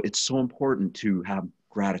 So it's so important to have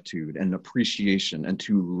gratitude and appreciation and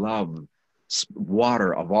to love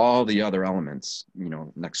water of all the other elements, you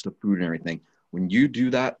know, next to food and everything. When you do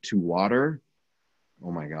that to water,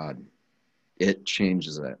 oh my God, it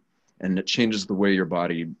changes it. And it changes the way your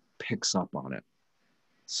body picks up on it.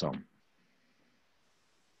 So.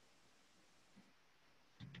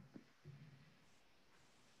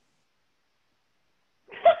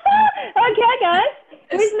 Okay, guys,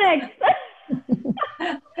 who's next?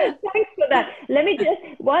 Thanks for that. Let me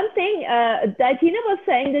just, one thing, Tina was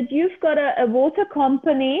saying that you've got a water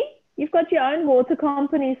company. You've got your own water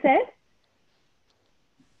company, Seth?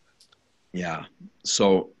 Yeah,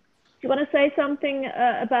 so. Do you want to say something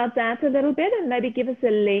about that a little bit and maybe give us a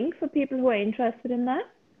link for people who are interested in that?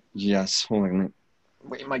 Yes, hold on.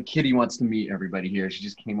 Wait, my kitty wants to meet everybody here. She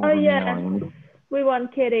just came over. Oh, yeah. We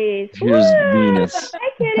want kitties. Here's Woo! Venus. Hi,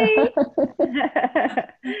 kitty.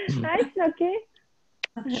 Hi, Snooky.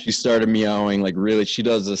 She started meowing like really. She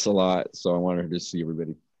does this a lot, so I wanted her to see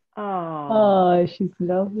everybody. Oh, she's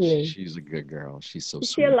lovely. She's a good girl. She's so sweet. Is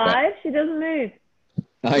she alive? She doesn't move.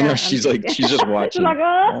 I know. She's like, she's just watching. She's like,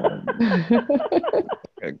 oh.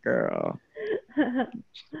 Good girl.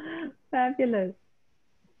 Fabulous.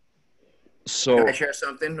 So can I share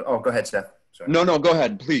something? Oh, go ahead, Seth. Sorry. No, go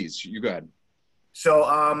ahead, please. You go ahead. So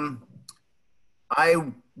I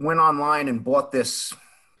went online and bought this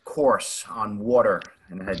course on water,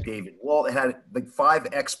 and it had it had like 5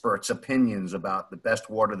 experts' opinions about the best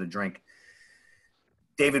water to drink.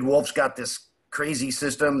 David Wolf's got this crazy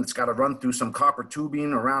system. It's got to run through some copper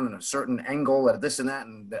tubing around in a certain angle at this and that.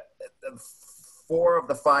 And the 4 of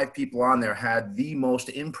the 5 people on there had the most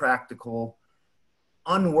impractical,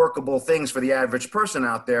 unworkable things for the average person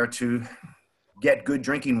out there to get good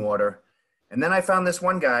drinking water. And then I found this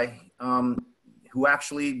one guy who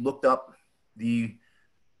actually looked up the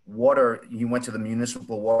water. He went to the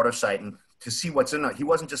municipal water site and to see what's in it. He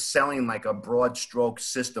wasn't just selling like a broad stroke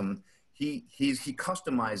system. He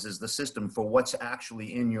customizes the system for what's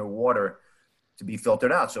actually in your water to be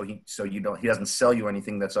filtered out. So he doesn't sell you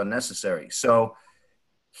anything that's unnecessary. So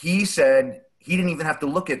he said he didn't even have to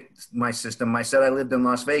look at my system. I said I lived in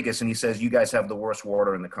Las Vegas, and he says, you guys have the worst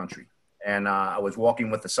water in the country. And I was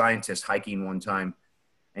walking with a scientist hiking one time,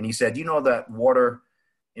 and he said, you know that water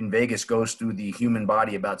in Vegas goes through the human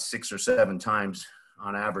body about 6 or 7 times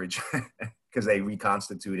on average because they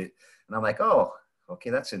reconstitute it. And I'm like, oh,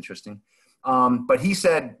 okay, that's interesting. But he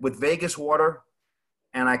said with Vegas water,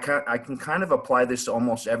 and I can kind of apply this to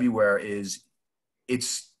almost everywhere, is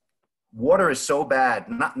water is so bad,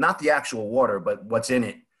 not the actual water, but what's in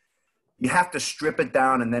it. You have to strip it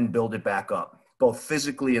down and then build it back up, both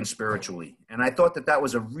physically and spiritually. And I thought that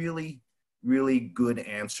was a really, really good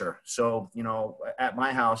answer. So, you know, at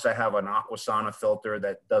my house, I have an Aquasana filter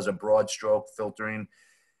that does a broad stroke filtering.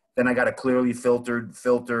 Then I got a clearly filtered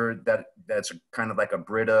filter that's kind of like a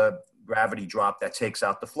Brita gravity drop that takes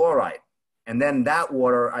out the fluoride. And then that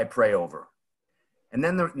water I pray over. And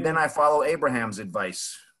then I follow Abraham's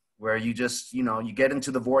advice, where you just, you know, you get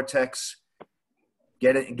into the vortex,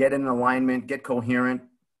 get in alignment, get coherent.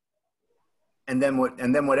 And then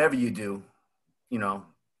whatever you do, you know,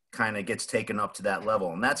 kind of gets taken up to that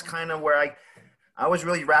level. And that's kind of where I was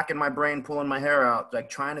really racking my brain, pulling my hair out, like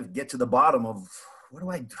trying to get to the bottom of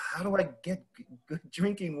how do I get good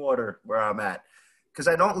drinking water where I'm at? Because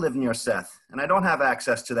I don't live near Seth, and I don't have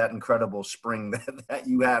access to that incredible spring that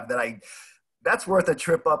you have. That's worth a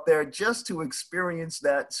trip up there just to experience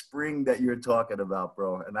that spring that you're talking about,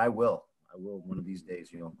 bro. And I will one of these days.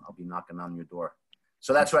 You know, I'll be knocking on your door.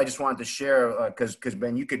 So that's what I just wanted to share, because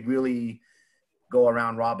Ben, you could really go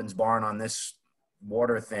around Robin's barn on this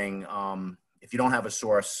water thing. If you don't have a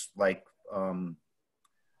source like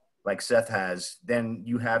Seth has, then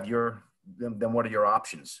you have then what are your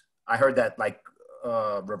options? I heard that like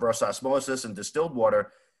reverse osmosis and distilled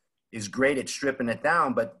water is great at stripping it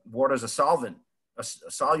down, but water's a solvent,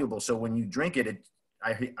 soluble. So when you drink it,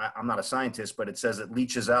 I'm not a scientist, but it says it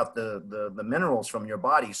leaches out the minerals from your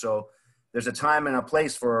body. So there's a time and a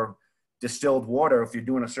place for distilled water if you're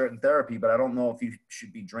doing a certain therapy, but I don't know if you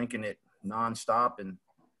should be drinking it nonstop. And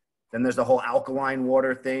then there's the whole alkaline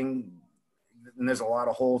water thing, and there's a lot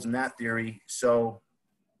of holes in that theory. So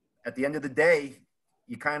at the end of the day,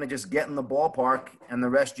 you kind of just get in the ballpark, and the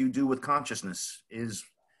rest you do with consciousness is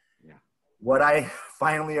what I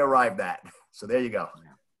finally arrived at. So there you go.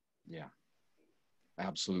 Yeah,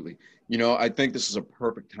 absolutely. You know, I think this is a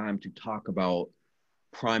perfect time to talk about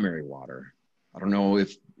primary water. I don't know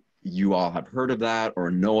if you all have heard of that or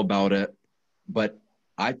know about it, but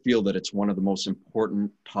I feel that it's one of the most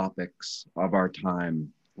important topics of our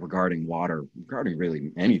time regarding water, regarding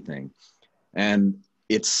really anything. And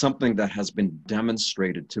it's something that has been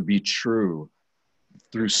demonstrated to be true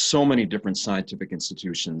through so many different scientific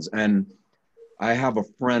institutions. And I have a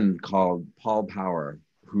friend called Paul Power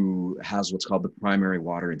who has what's called the Primary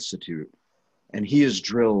Water Institute. And he has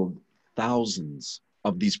drilled thousands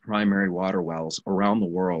of these primary water wells around the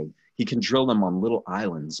world. He can drill them on little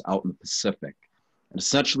islands out in the Pacific. And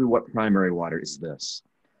essentially what primary water is this.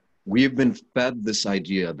 We have been fed this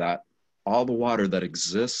idea that all the water that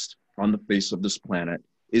exists on the face of this planet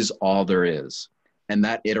is all there is, and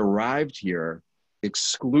that it arrived here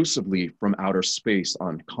exclusively from outer space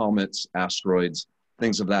on comets, asteroids,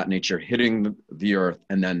 things of that nature, hitting the Earth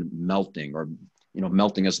and then melting, or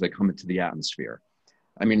melting as they come into the atmosphere.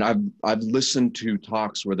 I mean, I've listened to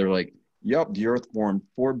talks where they're like, yep, the Earth formed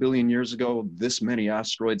 4 billion years ago, this many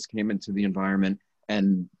asteroids came into the environment,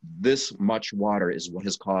 and this much water is what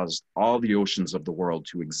has caused all the oceans of the world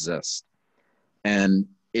to exist. And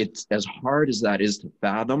it's as hard as that is to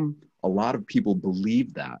fathom, a lot of people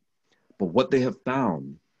believe that. But what they have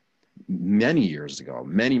found many years ago,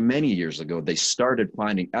 many years ago, they started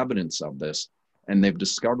finding evidence of this, and they've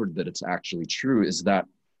discovered that it's actually true, is that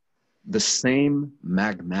the same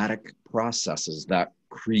magmatic processes that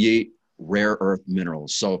create rare earth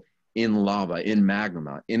minerals, so in lava, in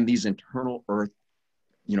magma, in these internal earth,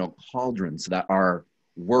 cauldrons that are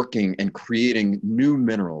working and creating new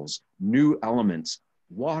minerals, new elements,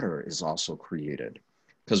 water is also created.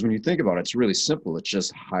 Because when you think about it, it's really simple. It's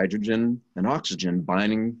just hydrogen and oxygen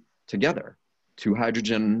binding together. 2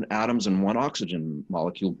 hydrogen atoms and 1 oxygen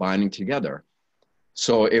molecule binding together.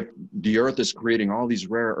 So if the Earth is creating all these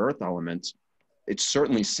rare earth elements, it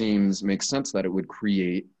certainly makes sense that it would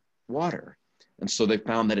create water. And so they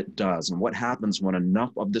found that it does. And what happens when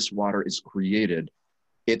enough of this water is created,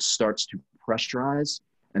 it starts to pressurize,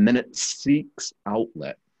 and then it seeks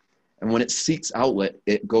outlet. And when it seeks outlet,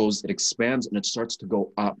 it expands, and it starts to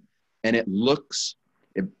go up. And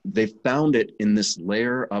they found it in this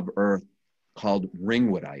layer of earth called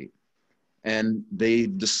ringwoodite. And they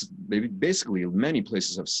basically, many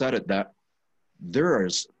places have said it, that there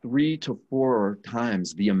is 3 to 4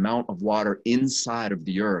 times the amount of water inside of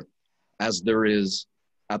the earth as there is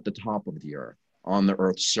at the top of the earth, on the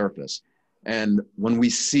earth's surface. And when we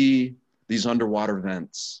see these underwater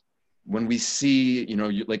vents, when we see,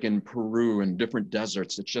 like in Peru and different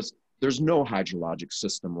deserts, it's just, there's no hydrologic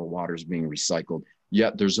system where water is being recycled,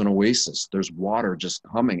 yet there's an oasis. There's water just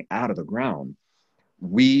coming out of the ground.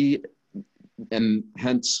 And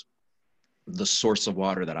hence the source of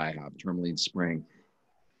water that I have, Tourmaline Spring,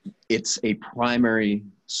 it's a primary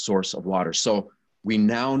source of water. So we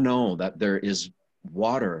now know that there is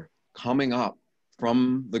water coming up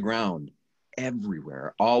from the ground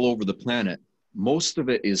everywhere, all over the planet. Most of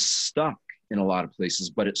it is stuck in a lot of places,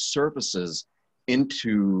 but it surfaces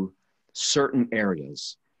into certain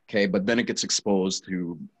areas, okay? But then it gets exposed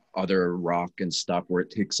to other rock and stuff where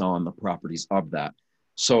it takes on the properties of that.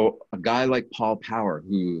 So a guy like Paul Power,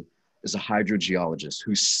 who is a hydrogeologist,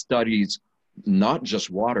 who studies not just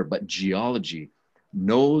water, but geology,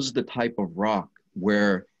 knows the type of rock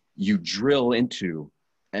where you drill into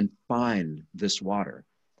and find this water.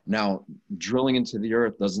 Now, drilling into the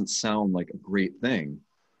earth doesn't sound like a great thing,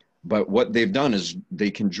 but what they've done is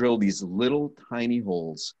they can drill these little tiny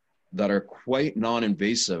holes that are quite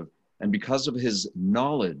non-invasive. And because of his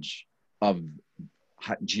knowledge of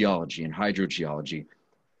geology and hydrogeology,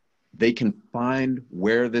 they can find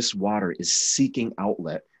where this water is seeking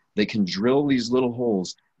outlet. They can drill these little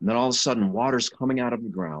holes, and then all of a sudden water's coming out of the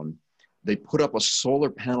ground. They put up a solar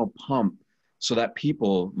panel pump so that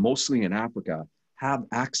people, mostly in Africa, have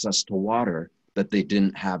access to water that they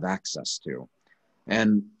didn't have access to.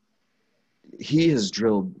 And he has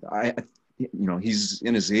drilled, he's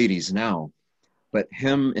in his 80s now, but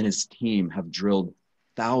him and his team have drilled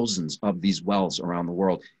thousands of these wells around the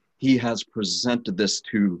world. He has presented this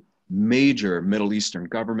to major Middle Eastern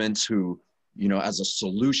governments who, as a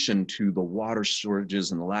solution to the water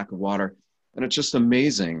shortages and the lack of water. And it's just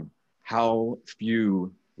amazing how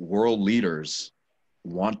few world leaders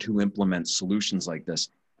want to implement solutions like this,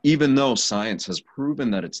 even though science has proven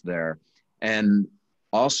that it's there, and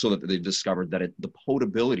also that they've discovered that the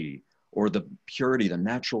potability or the purity, the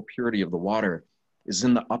natural purity of the water is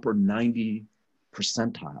in the upper 90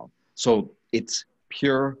 percentile. So it's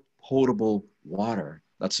pure, potable water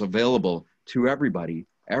that's available to everybody,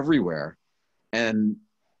 everywhere. And,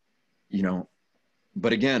 you know,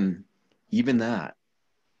 but again, even that,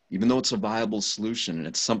 even though it's a viable solution and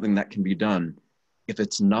it's something that can be done, if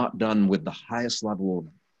it's not done with the highest level of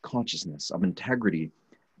consciousness, of integrity,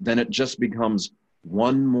 then it just becomes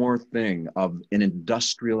one more thing of an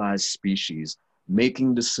industrialized species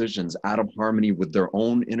making decisions out of harmony with their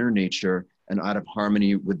own inner nature and out of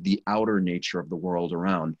harmony with the outer nature of the world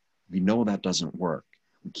around. We know that doesn't work.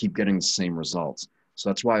 We keep getting the same results. So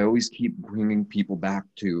that's why I always keep bringing people back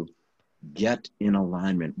to get in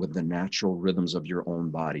alignment with the natural rhythms of your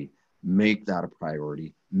own body. Make that a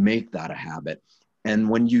priority. Make that a habit. And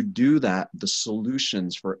when you do that, the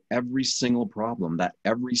solutions for every single problem that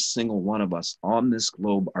every single one of us on this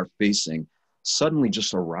globe are facing suddenly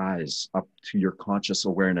just arise up to your conscious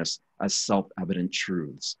awareness as self-evident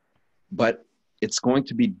truths. But it's going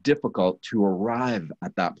to be difficult to arrive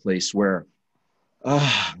at that place where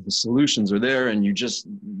the solutions are there and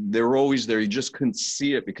they're always there. You just couldn't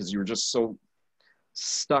see it because you were just so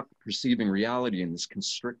stuck perceiving reality in this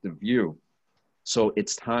constrictive view. So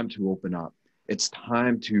it's time to open up. It's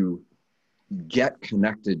time to get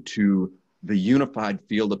connected to the unified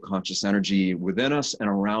field of conscious energy within us and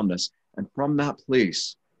around us. And from that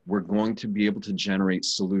place, we're going to be able to generate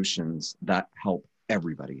solutions that help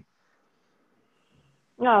everybody.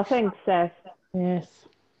 Oh, thanks, Seth. Yes.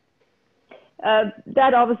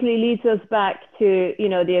 That obviously leads us back to, you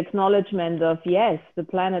know, the acknowledgement of, yes, the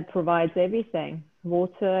planet provides everything.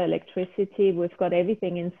 Water, electricity, we've got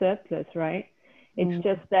everything in surplus, right? It's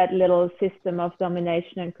just that little system of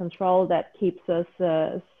domination and control that keeps us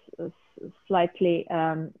slightly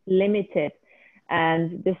limited.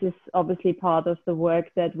 And this is obviously part of the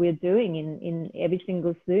work that we're doing in every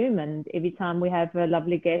single Zoom. And every time we have a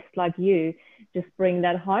lovely guest like you, just bring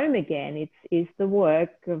that home again. It's the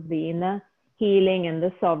work of the inner healing and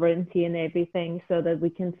the sovereignty and everything, so that we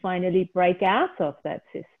can finally break out of that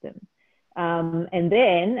system. And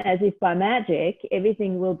then, as if by magic,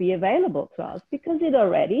 everything will be available to us because it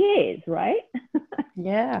already is, right?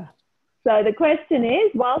 Yeah. So the question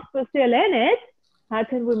is, whilst we're still in it, how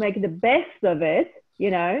can we make the best of it,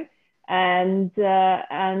 you know, and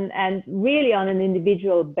really on an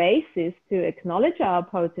individual basis to acknowledge our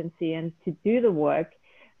potency and to do the work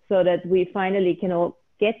so that we finally can all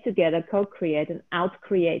get together, co-create and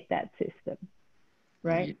out-create that system,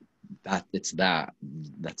 right? That's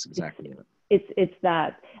exactly it. It's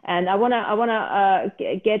that. And I want to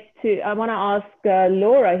ask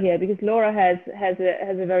Laura here, because Laura has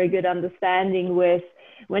a very good understanding with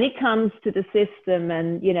when it comes to the system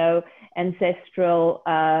and, you know, ancestral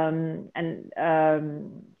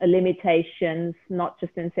limitations, not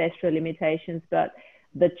just ancestral limitations, but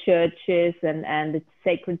the churches and the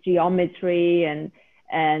sacred geometry and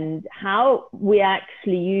how we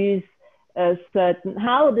actually use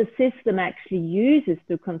how the system actually uses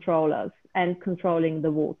to control us and controlling the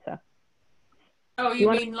water. Oh, you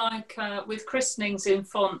mean like with christenings in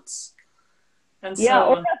fonts and so yeah,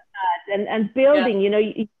 all on? of that, and building, yeah. You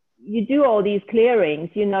know, you do all these clearings,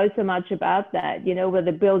 you know so much about that, you know, where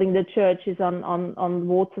they're building the churches on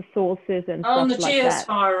water sources and stuff the like that.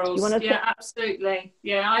 geospirals, yeah, absolutely.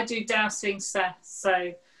 Yeah, I do dowsing, Seth,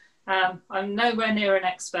 so I'm nowhere near an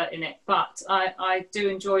expert in it, but I do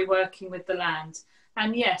enjoy working with the land.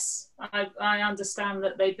 And yes, I understand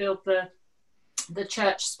that they build the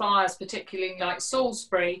church spires, particularly like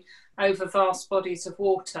Salisbury, over vast bodies of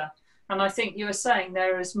water. And I think you were saying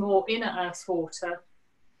there is more inner earth water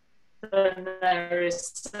than there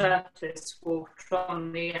is surface water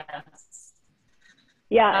on the earth.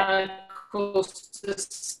 Yeah. Of course, the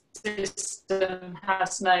system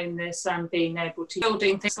has known this and been able to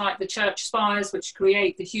building things like the church spires, which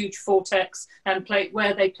create the huge vortex and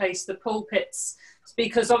where they place the pulpits.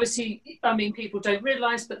 Because obviously, I mean, people don't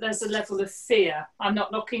realise, but there's a level of fear. I'm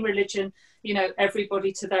not knocking religion, you know,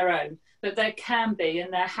 everybody to their own, but there can be,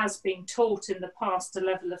 and there has been taught in the past, a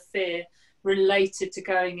level of fear related to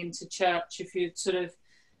going into church. If you sort of,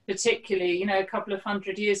 particularly, you know, a couple of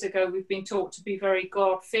 100 years ago, we've been taught to be very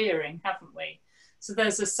God-fearing, haven't we? So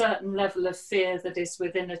there's a certain level of fear that is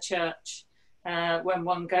within a church when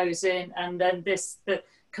one goes in, and then that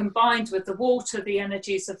combined with the water, the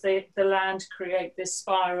energies of the land create this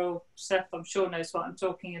spiral. Seth, I'm sure, knows what I'm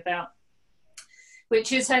talking about,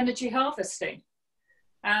 which is energy harvesting.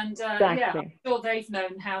 And Exactly. yeah, I'm sure they've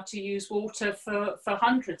known how to use water for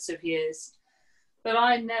hundreds of years. But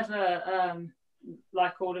I never,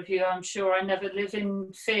 like all of you, I'm sure I never live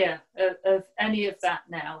in fear of any of that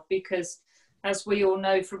now, because as we all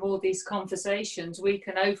know from all these conversations, we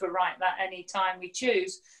can overwrite that any time we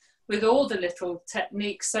choose with all the little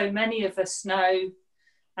techniques so many of us know,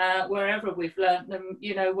 wherever we've learnt them,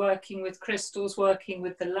 you know, working with crystals, working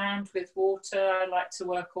with the land, with water. I like to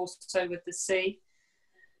work also with the sea.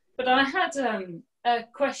 But I had a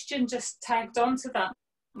question just tagged onto that,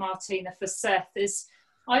 Martina, for Seth, is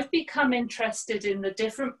I've become interested in the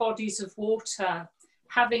different bodies of water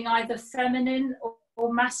having either feminine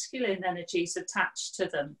or masculine energies attached to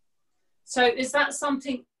them. So is that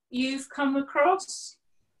something you've come across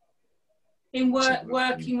in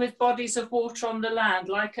working with bodies of water on the land?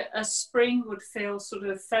 Like a spring would feel sort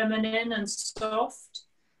of feminine and soft.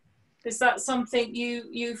 Is that something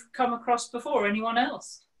you've come across before? Anyone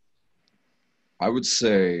else? I would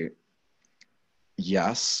say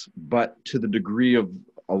yes, but to the degree of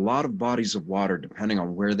a lot of bodies of water, depending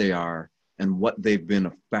on where they are and what they've been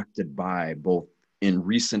affected by, both in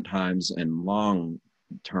recent times and long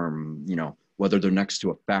term, you know, whether they're next to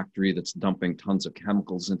a factory that's dumping tons of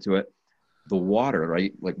chemicals into it, the water,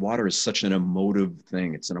 right? Like water is such an emotive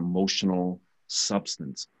thing. It's an emotional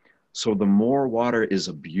substance. So the more water is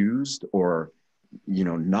abused or, you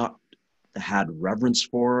know, not had reverence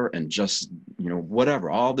for, and just, you know, whatever,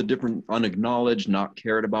 all the different unacknowledged, not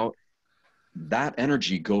cared about, that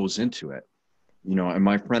energy goes into it, you know. And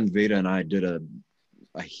my friend Veda and I did a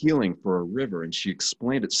healing for a river, and she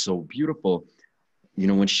explained it so beautiful. You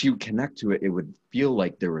know, when she would connect to it, it would feel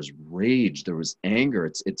like there was rage, there was anger.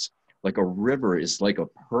 It's like a river is like a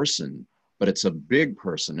person, but it's a big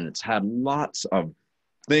person, and it's had lots of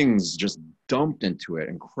things just dumped into it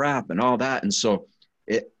and crap and all that. And so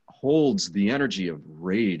it holds the energy of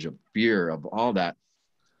rage, of fear, of all that,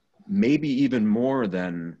 maybe even more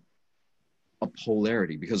than a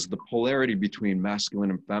polarity, because the polarity between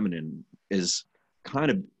masculine and feminine is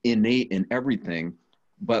kind of innate in everything.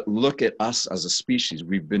 But look at us as a species.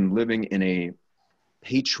 We've been living in a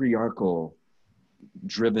patriarchal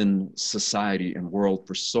driven society and world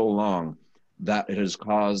for so long that it has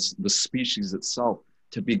caused the species itself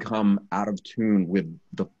to become out of tune with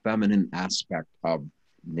the feminine aspect of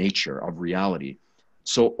nature, of reality.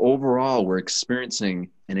 So overall, we're experiencing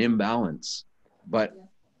an imbalance, but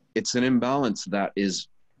it's an imbalance that is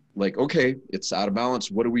like, okay, it's out of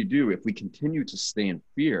balance. What do we do? If we continue to stay in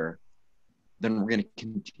fear, then we're going to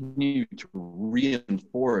continue to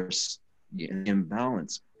reinforce the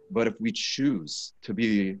imbalance. But if we choose to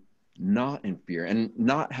be not in fear and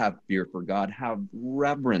not have fear for God, have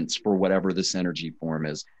reverence for whatever this energy form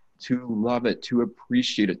is, to love it, to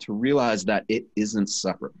appreciate it, to realize that it isn't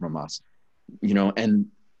separate from us, you know. And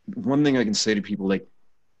one thing I can say to people, like,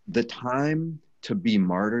 the time to be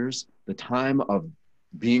martyrs, the time of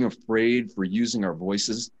being afraid for using our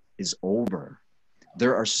voices is over.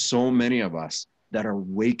 There are so many of us that are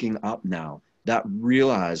waking up now, that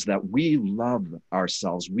realize that we love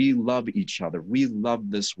ourselves, we love each other, we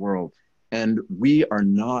love this world, and we are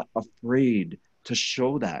not afraid to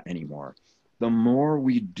show that anymore. The more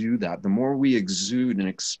we do that, the more we exude and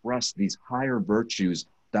express these higher virtues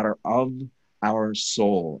that are of our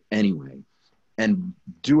soul anyway, and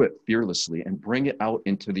do it fearlessly and bring it out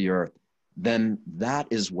into the earth, then that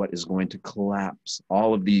is what is going to collapse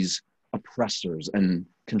all of these oppressors and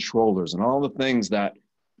controllers and all the things that,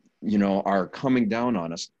 you know, are coming down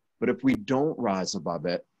on us. But if we don't rise above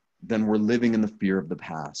it, then we're living in the fear of the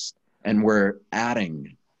past, and we're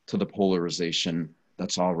adding to the polarization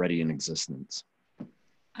that's already in existence.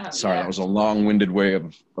 Sorry, that was a long-winded way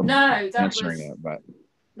of answering it, but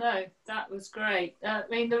no, that was great. I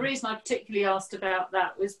mean, the reason I particularly asked about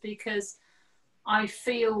that was because I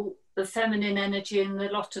feel the feminine energy in a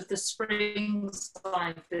lot of the springs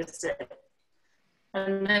I visit.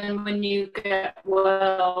 And then when you get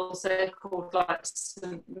wells, they're called like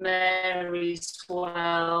St. Mary's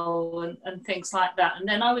Well and things like that. And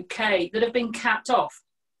then I would that have been capped off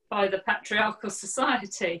by the patriarchal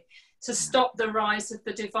society to stop the rise of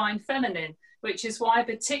the divine feminine, which is why I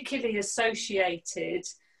particularly associated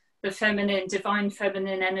the divine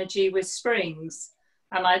feminine energy with springs.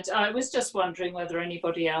 And I was just wondering whether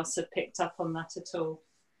anybody else had picked up on that at all.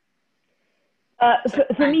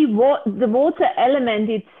 For me, the water element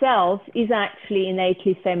itself is actually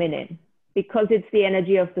innately feminine, because it's the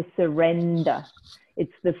energy of the surrender.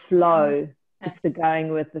 It's the flow. It's the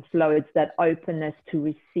going with the flow. It's that openness to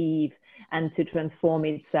receive and to transform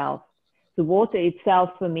itself. So water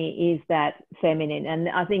itself for me is that feminine. And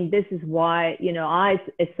I think this is why, you know, I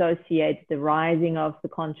associate the rising of the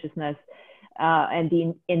consciousness and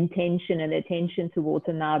the intention and attention to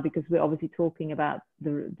water now, because we're obviously talking about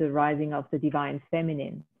the rising of the divine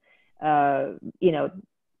feminine, you know,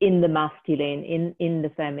 in the masculine, in the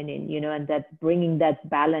feminine, you know, and that bringing that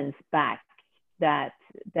balance back that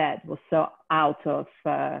was so out of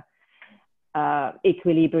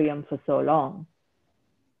equilibrium for so long.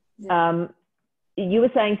 Yeah. You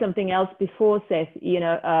were saying something else before, Seth, you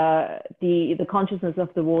know, the consciousness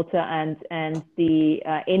of the water and the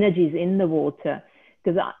energies in the water,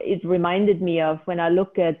 because it reminded me of when I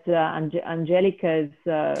look at Angelica's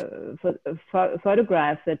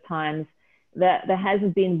photographs at times, that there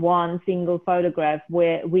hasn't been one single photograph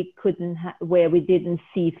where we didn't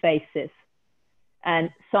see faces.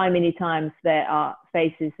 And so many times there are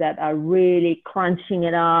faces that are really crunching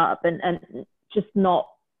it up and just not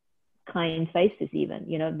kind faces, even,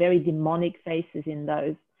 you know, very demonic faces in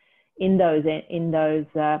those and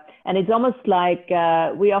it's almost like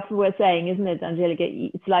we often were saying, isn't it, Angelica,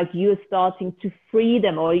 it's like you're starting to free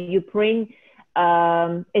them, or you bring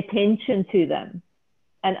attention to them.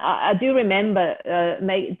 And I do remember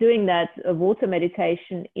doing that water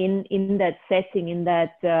meditation in that setting, in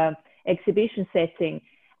that exhibition setting,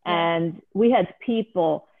 and we had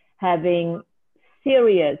people having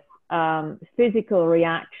serious physical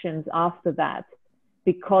reactions after that,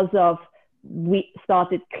 because of we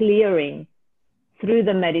started clearing through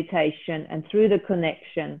the meditation and through the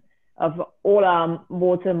connection of all our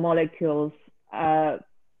water molecules, and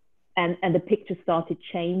the picture started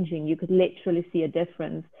changing. You could literally see a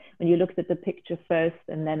difference when you looked at the picture first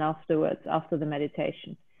and then afterwards, after the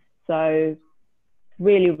meditation. So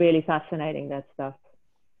really, really fascinating, that stuff.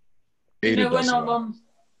 You know, when I'm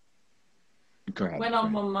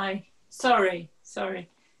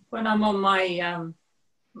on my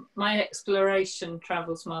my exploration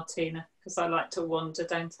travels, Martina, because I like to wander,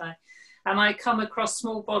 don't I? And I come across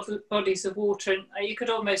small bodies of water, and you could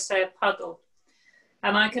almost say a puddle.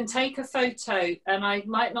 And I can take a photo, and I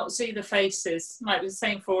might not see the faces. Might be the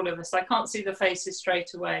same for all of us. I can't see the faces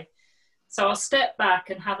straight away. So I'll step back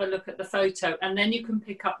and have a look at the photo, and then you can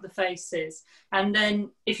pick up the faces. And then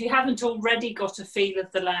if you haven't already got a feel of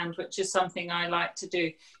the land, which is something I like to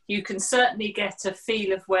do, you can certainly get a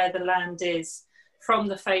feel of where the land is from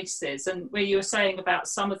the faces. And where you were saying about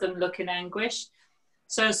some of them look in anguish.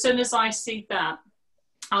 So as soon as I see that,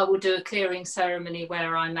 I will do a clearing ceremony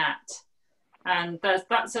where I'm at. And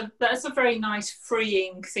that's a very nice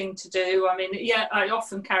freeing thing to do. I mean, yeah, I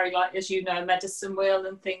often carry, like, as you know, medicine wheel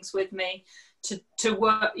and things with me to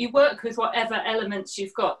work. You work with whatever elements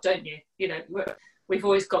you've got, don't you? You know, we've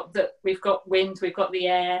always got we've got wind, we've got the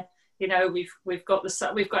air, you know, we've got the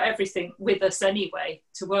sun, we've got everything with us anyway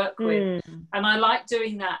to work with. And I like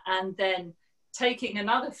doing that, and then taking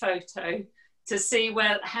another photo to see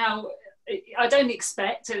how I don't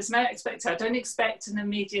expect an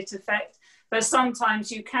immediate effect. But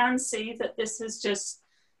sometimes you can see that this has just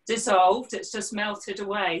dissolved. It's just melted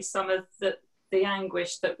away, some of the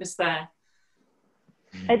anguish that was there.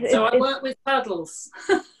 So I work with puddles.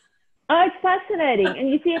 Oh, it's fascinating. And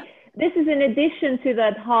you see, this is in addition to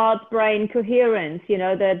that heart-brain coherence, you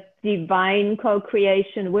know, that divine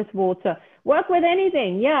co-creation with water. Work with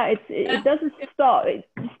anything. Yeah, it doesn't stop.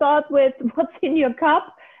 Start with what's in your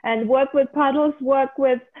cup, and work with puddles, work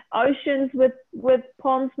with oceans, with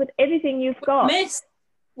ponds, with everything you've got. Mist.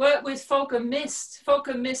 Work with fog and mist. Fog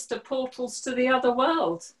and mist are portals to the other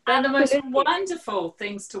world. They're the most wonderful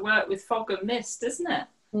things to work with, fog and mist, isn't it?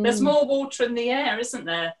 There's more water in the air, isn't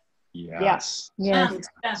there? Yes.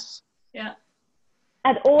 Yes. Yeah.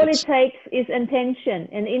 And all it takes is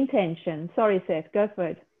intention. Sorry, Seth, go for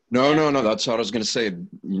it. No, that's what I was going to say.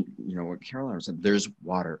 You know what Caroline said, there's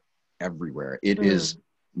water everywhere. It is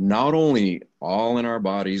not only all in our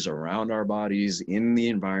bodies, around our bodies, in the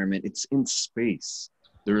environment, it's in space.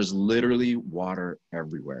 There is literally water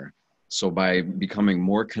everywhere. So by becoming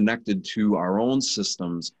more connected to our own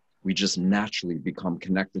systems, we just naturally become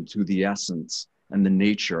connected to the essence and the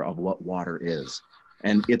nature of what water is.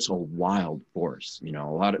 And it's a wild force, you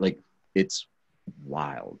know, it's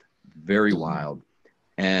wild, very wild.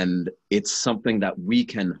 And it's something that we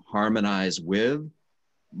can harmonize with,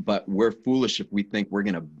 but we're foolish if we think we're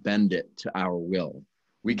going to bend it to our will.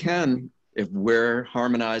 We can if we're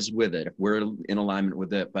harmonized with it, if we're in alignment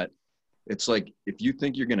with it. But it's like, if you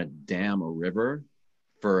think you're going to dam a river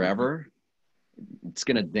forever, it's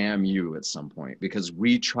going to dam you at some point, because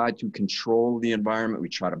we try to control the environment. We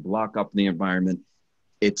try to block up the environment.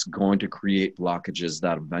 It's going to create blockages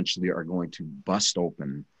that eventually are going to bust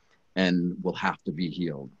open and will have to be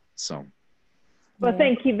healed. So Well,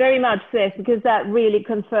 thank you very much, Seth, because that really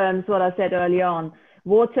confirms what I said earlier on.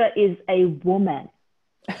 Water is a woman.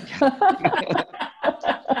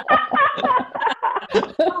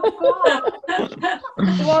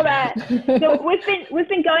 Woman. So we've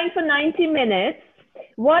been going for 90 minutes.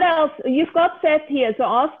 What else? You've got Seth here, so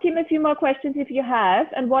ask him a few more questions if you have.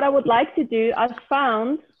 And what I would like to do, I've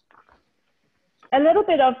found a little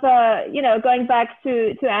bit of, going back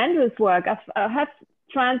to Andrew's work. I have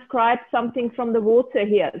transcribed something from the water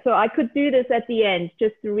here. So I could do this at the end,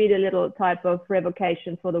 just to read a little type of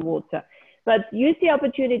revocation for the water. But use the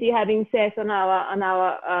opportunity having Seth on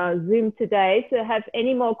our Zoom today. So have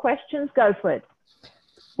any more questions, go for it.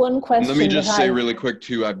 One question. Let me just say really quick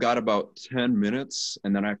too, I've got about 10 minutes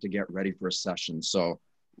and then I have to get ready for a session. So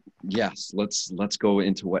yes, let's go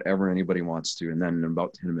into whatever anybody wants to. And then in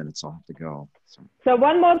about 10 minutes, I'll have to go. So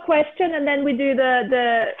one more question and then we do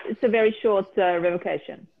it's a very short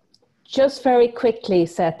revocation. Just very quickly,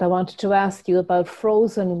 Seth, I wanted to ask you about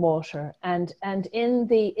frozen water, and in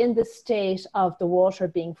the state of the water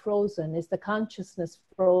being frozen, is the consciousness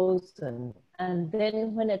frozen? And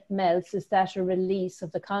then when it melts, is that a release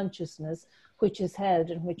of the consciousness which is held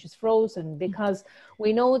and which is frozen? Because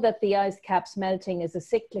we know that the ice caps melting is a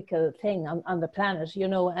cyclical thing on the planet,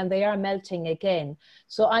 and they are melting again.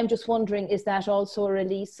 So I'm just wondering, is that also a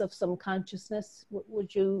release of some consciousness?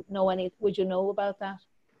 Would you know about that?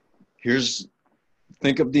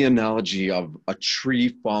 Think of the analogy of a tree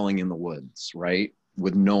falling in the woods, right?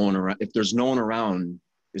 With no one around. If there's no one around,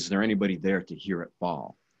 is there anybody there to hear it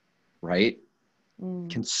fall, right?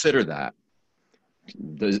 Consider that.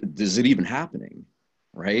 Is it even happening,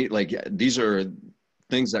 right? Like, these are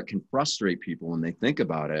things that can frustrate people when they think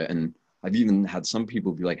about it. And I've even had some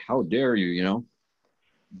people be like, how dare you,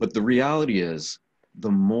 But the reality is, the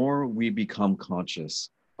more we become conscious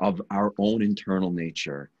of our own internal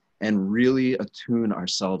nature, and really attune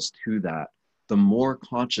ourselves to that, the more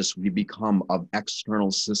conscious we become of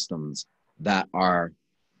external systems that are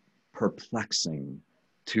perplexing,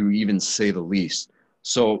 to even say the least.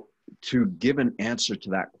 So to give an answer to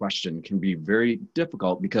that question can be very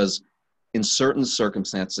difficult, because in certain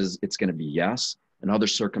circumstances, it's going to be yes. In other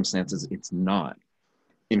circumstances, it's not.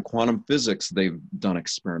 In quantum physics, they've done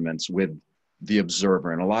experiments with the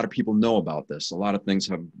observer, and a lot of people know about this. A lot of things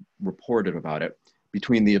have reported about it.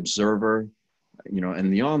 Between the observer,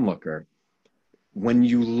 and the onlooker, when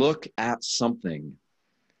you look at something,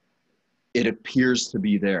 it appears to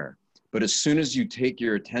be there. But as soon as you take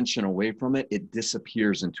your attention away from it, it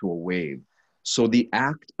disappears into a wave. So the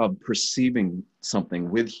act of perceiving something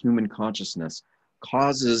with human consciousness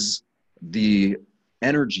causes the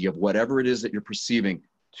energy of whatever it is that you're perceiving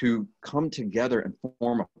to come together and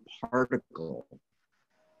form a particle.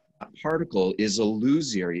 A particle is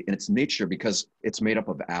illusory in its nature because it's made up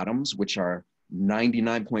of atoms, which are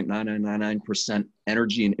 99.9999%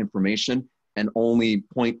 energy and information, and only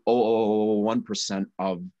 0.001%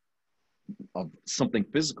 of something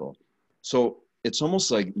physical. So it's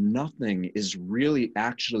almost like nothing is really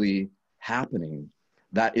actually happening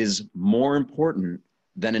that is more important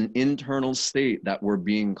than an internal state that we're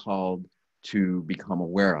being called to become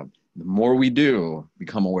aware of. The more we do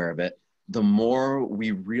become aware of it, the more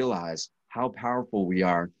we realize how powerful we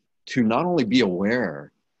are to not only be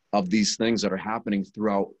aware of these things that are happening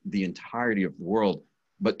throughout the entirety of the world,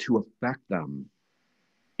 but to affect them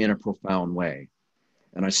in a profound way.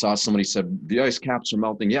 And I saw somebody said, the ice caps are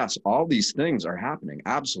melting. Yes, all these things are happening.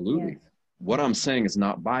 Absolutely. Yes. What I'm saying is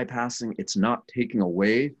not bypassing. It's not taking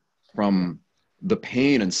away from the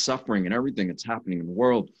pain and suffering and everything that's happening in the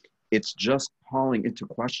world. It's just calling into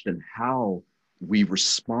question how we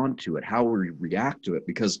respond to it, how we react to it,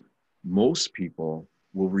 because most people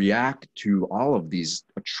will react to all of these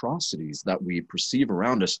atrocities that we perceive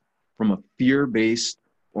around us from a fear-based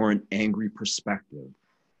or an angry perspective.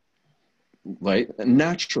 Right?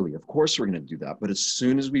 Naturally, of course we're going to do that. But as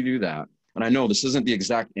soon as we do that, and I know this isn't the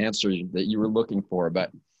exact answer that you were looking for,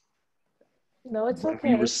 but no, it's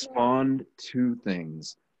okay. We respond to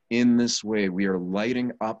things in this way. We are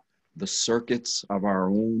lighting up the circuits of our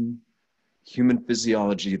own human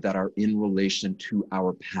physiology that are in relation to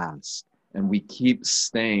our past. And we keep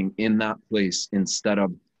staying in that place instead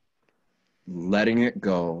of letting it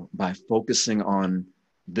go by focusing on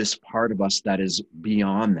this part of us that is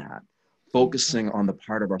beyond that, focusing on the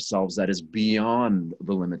part of ourselves that is beyond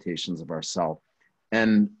the limitations of ourselves,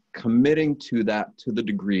 and committing to that to the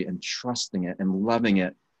degree and trusting it and loving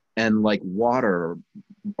it. And like water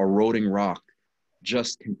eroding rock,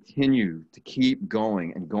 just continue to keep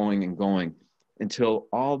going and going and going until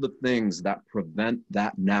all the things that prevent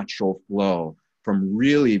that natural flow from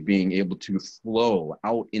really being able to flow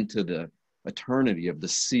out into the eternity of the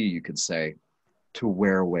sea, you could say, to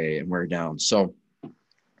wear away and wear down. So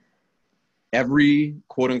every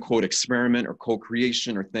quote unquote experiment or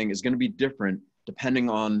co-creation or thing is going to be different depending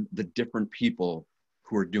on the different people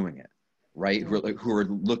who are doing it, right? Who are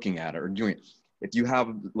looking at it or doing it. If you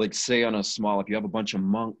have, like, say on a small, if you have a bunch of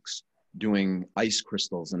monks doing ice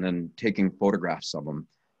crystals and then taking photographs of them,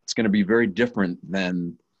 it's going to be very different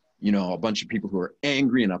than, you know, a bunch of people who are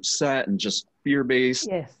angry and upset and just fear-based.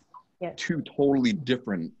 Yes. Yes. Two totally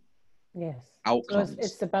different outcomes. So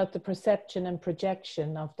it's about the perception and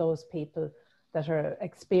projection of those people that are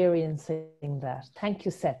experiencing that. Thank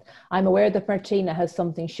you, Seth. I'm aware that Martina has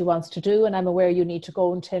something she wants to do, and I'm aware you need to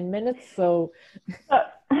go in 10 minutes. So,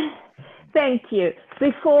 thank you.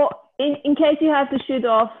 Before, in case you have to shoot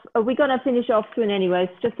off, we're going to finish off soon anyway.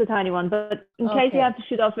 It's just a tiny one. But in case you have to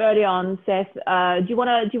shoot off early on, Seth, do you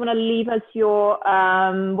want to leave us your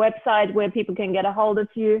website where people can get a hold of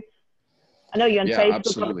you? I know you're on Facebook.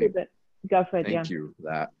 Absolutely. But go for it. Thank you for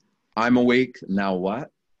that. I'm Awake Now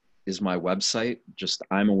What is my website. Just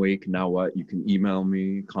I'm Awake Now What. You can email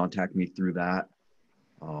me, contact me through that.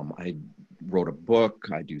 I wrote a book.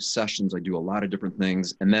 I do sessions. I do a lot of different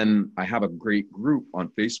things. And then I have a great group on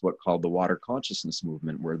Facebook called the Water Consciousness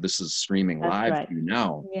Movement, where this is streaming live to you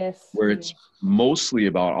now. Yes. Where it's mostly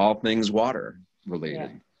about all things water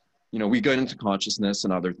related. Yeah. You know, we get into consciousness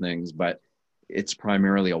and other things, but it's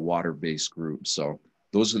primarily a water-based group. So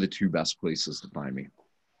those are the two best places to find me.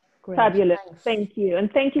 Great. Fabulous. Thanks. Thank you. And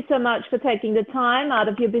thank you so much for taking the time out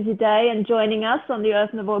of your busy day and joining us on the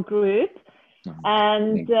Earthnivore group.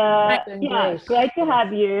 And great to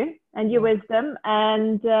have you and your wisdom,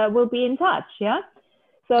 and we'll be in touch.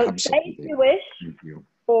 So stay if you wish,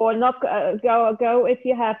 or not go if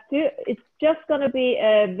you have to. It's just going to be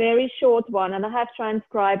a very short one, and I have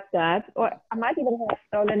transcribed that, or I might even have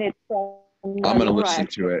stolen it from I'm going to listen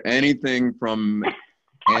to it. Anything from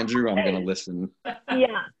Andrew, I'm going to listen.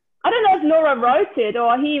 Yeah, I don't know if Laura wrote it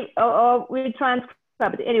or we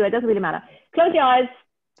transcribed it. Anyway, it doesn't really matter. Close your eyes.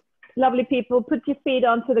 Lovely people, put your feet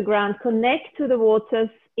onto the ground, connect to the waters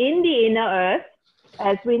in the inner earth.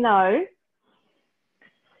 As we know,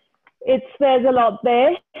 there's a lot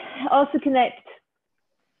there. Also connect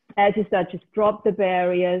as you start, just drop the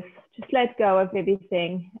barriers, just let go of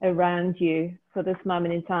everything around you for this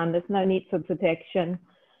moment in time. There's no need for protection,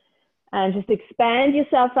 and just expand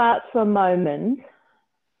yourself out for a moment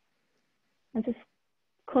and just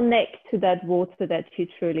connect to that water that you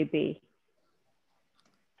truly be.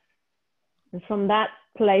 And from that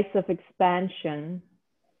place of expansion,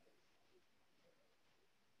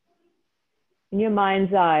 in your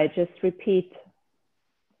mind's eye, just repeat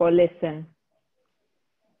or listen.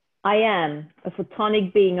 I am a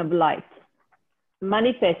photonic being of light,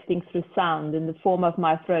 manifesting through sound in the form of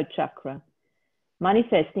my throat chakra,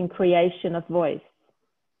 manifesting creation of voice.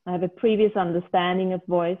 I have a previous understanding of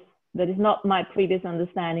voice that is not my previous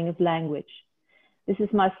understanding of language. This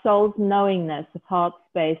is my soul's knowingness of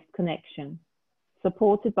heart-based connection,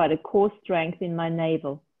 supported by the core strength in my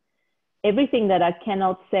navel. Everything that I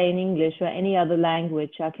cannot say in English or any other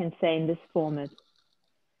language, I can say in this format.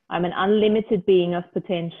 I'm an unlimited being of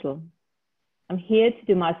potential. I'm here to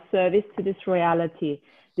do my service to this reality,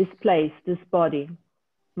 this place, this body.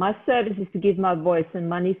 My service is to give my voice and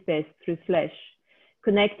manifest through flesh,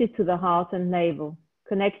 connected to the heart and navel,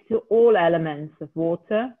 connected to all elements of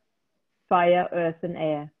water, fire, earth, and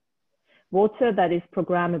air. Water that is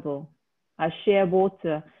programmable. I share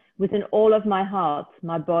water within all of my heart,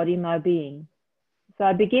 my body, my being. So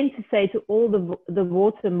I begin to say to all the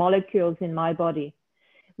water molecules in my body,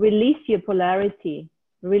 release your polarity,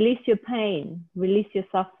 release your pain, release your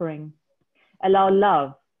suffering. Allow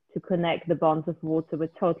love to connect the bonds of water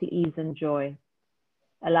with total ease and joy.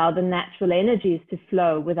 Allow the natural energies to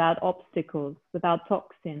flow without obstacles, without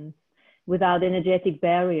toxins, without energetic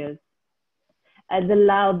barriers. And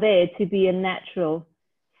allow there to be a natural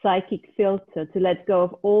psychic filter to let go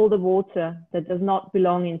of all the water that does not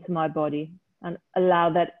belong into my body, and allow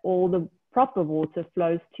that all the proper water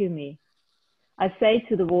flows to me. I say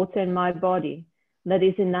to the water in my body that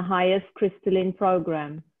is in the highest crystalline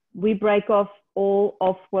program, we break off all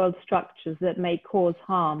off-world structures that may cause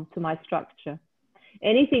harm to my structure.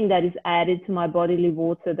 Anything that is added to my bodily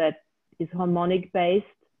water that is hormonic-based,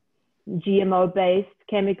 GMO-based,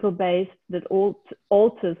 chemical-based, that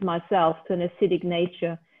alters myself to an acidic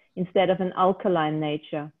nature instead of an alkaline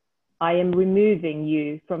nature, I am removing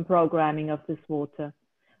you from programming of this water.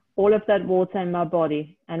 All of that water in my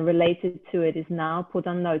body and related to it is now put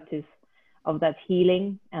on notice of that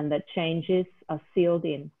healing, and that changes are sealed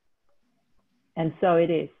in. And so it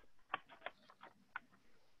is.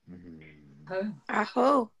 Oh.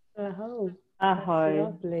 Aho. Oh,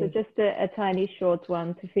 Aho. So lovely. just a tiny short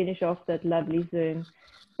one to finish off that lovely Zoom.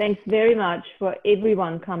 Thanks very much for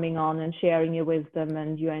everyone coming on and sharing your wisdom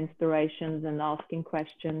and your inspirations and asking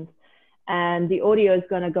questions. And the audio is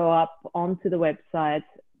going to go up onto the website,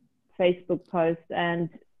 Facebook post, and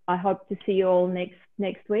I hope to see you all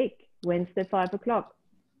next week, Wednesday, 5 o'clock.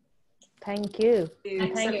 Thank you.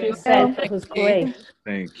 Thanks, Thank you, everyone. Seth. That was great.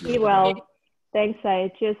 Thank you. Be well. Thanks,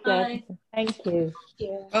 Cheers, Seth. Bye. Thank you.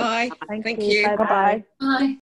 Yeah. Bye. Thank Thank you. you. Bye-bye. Bye.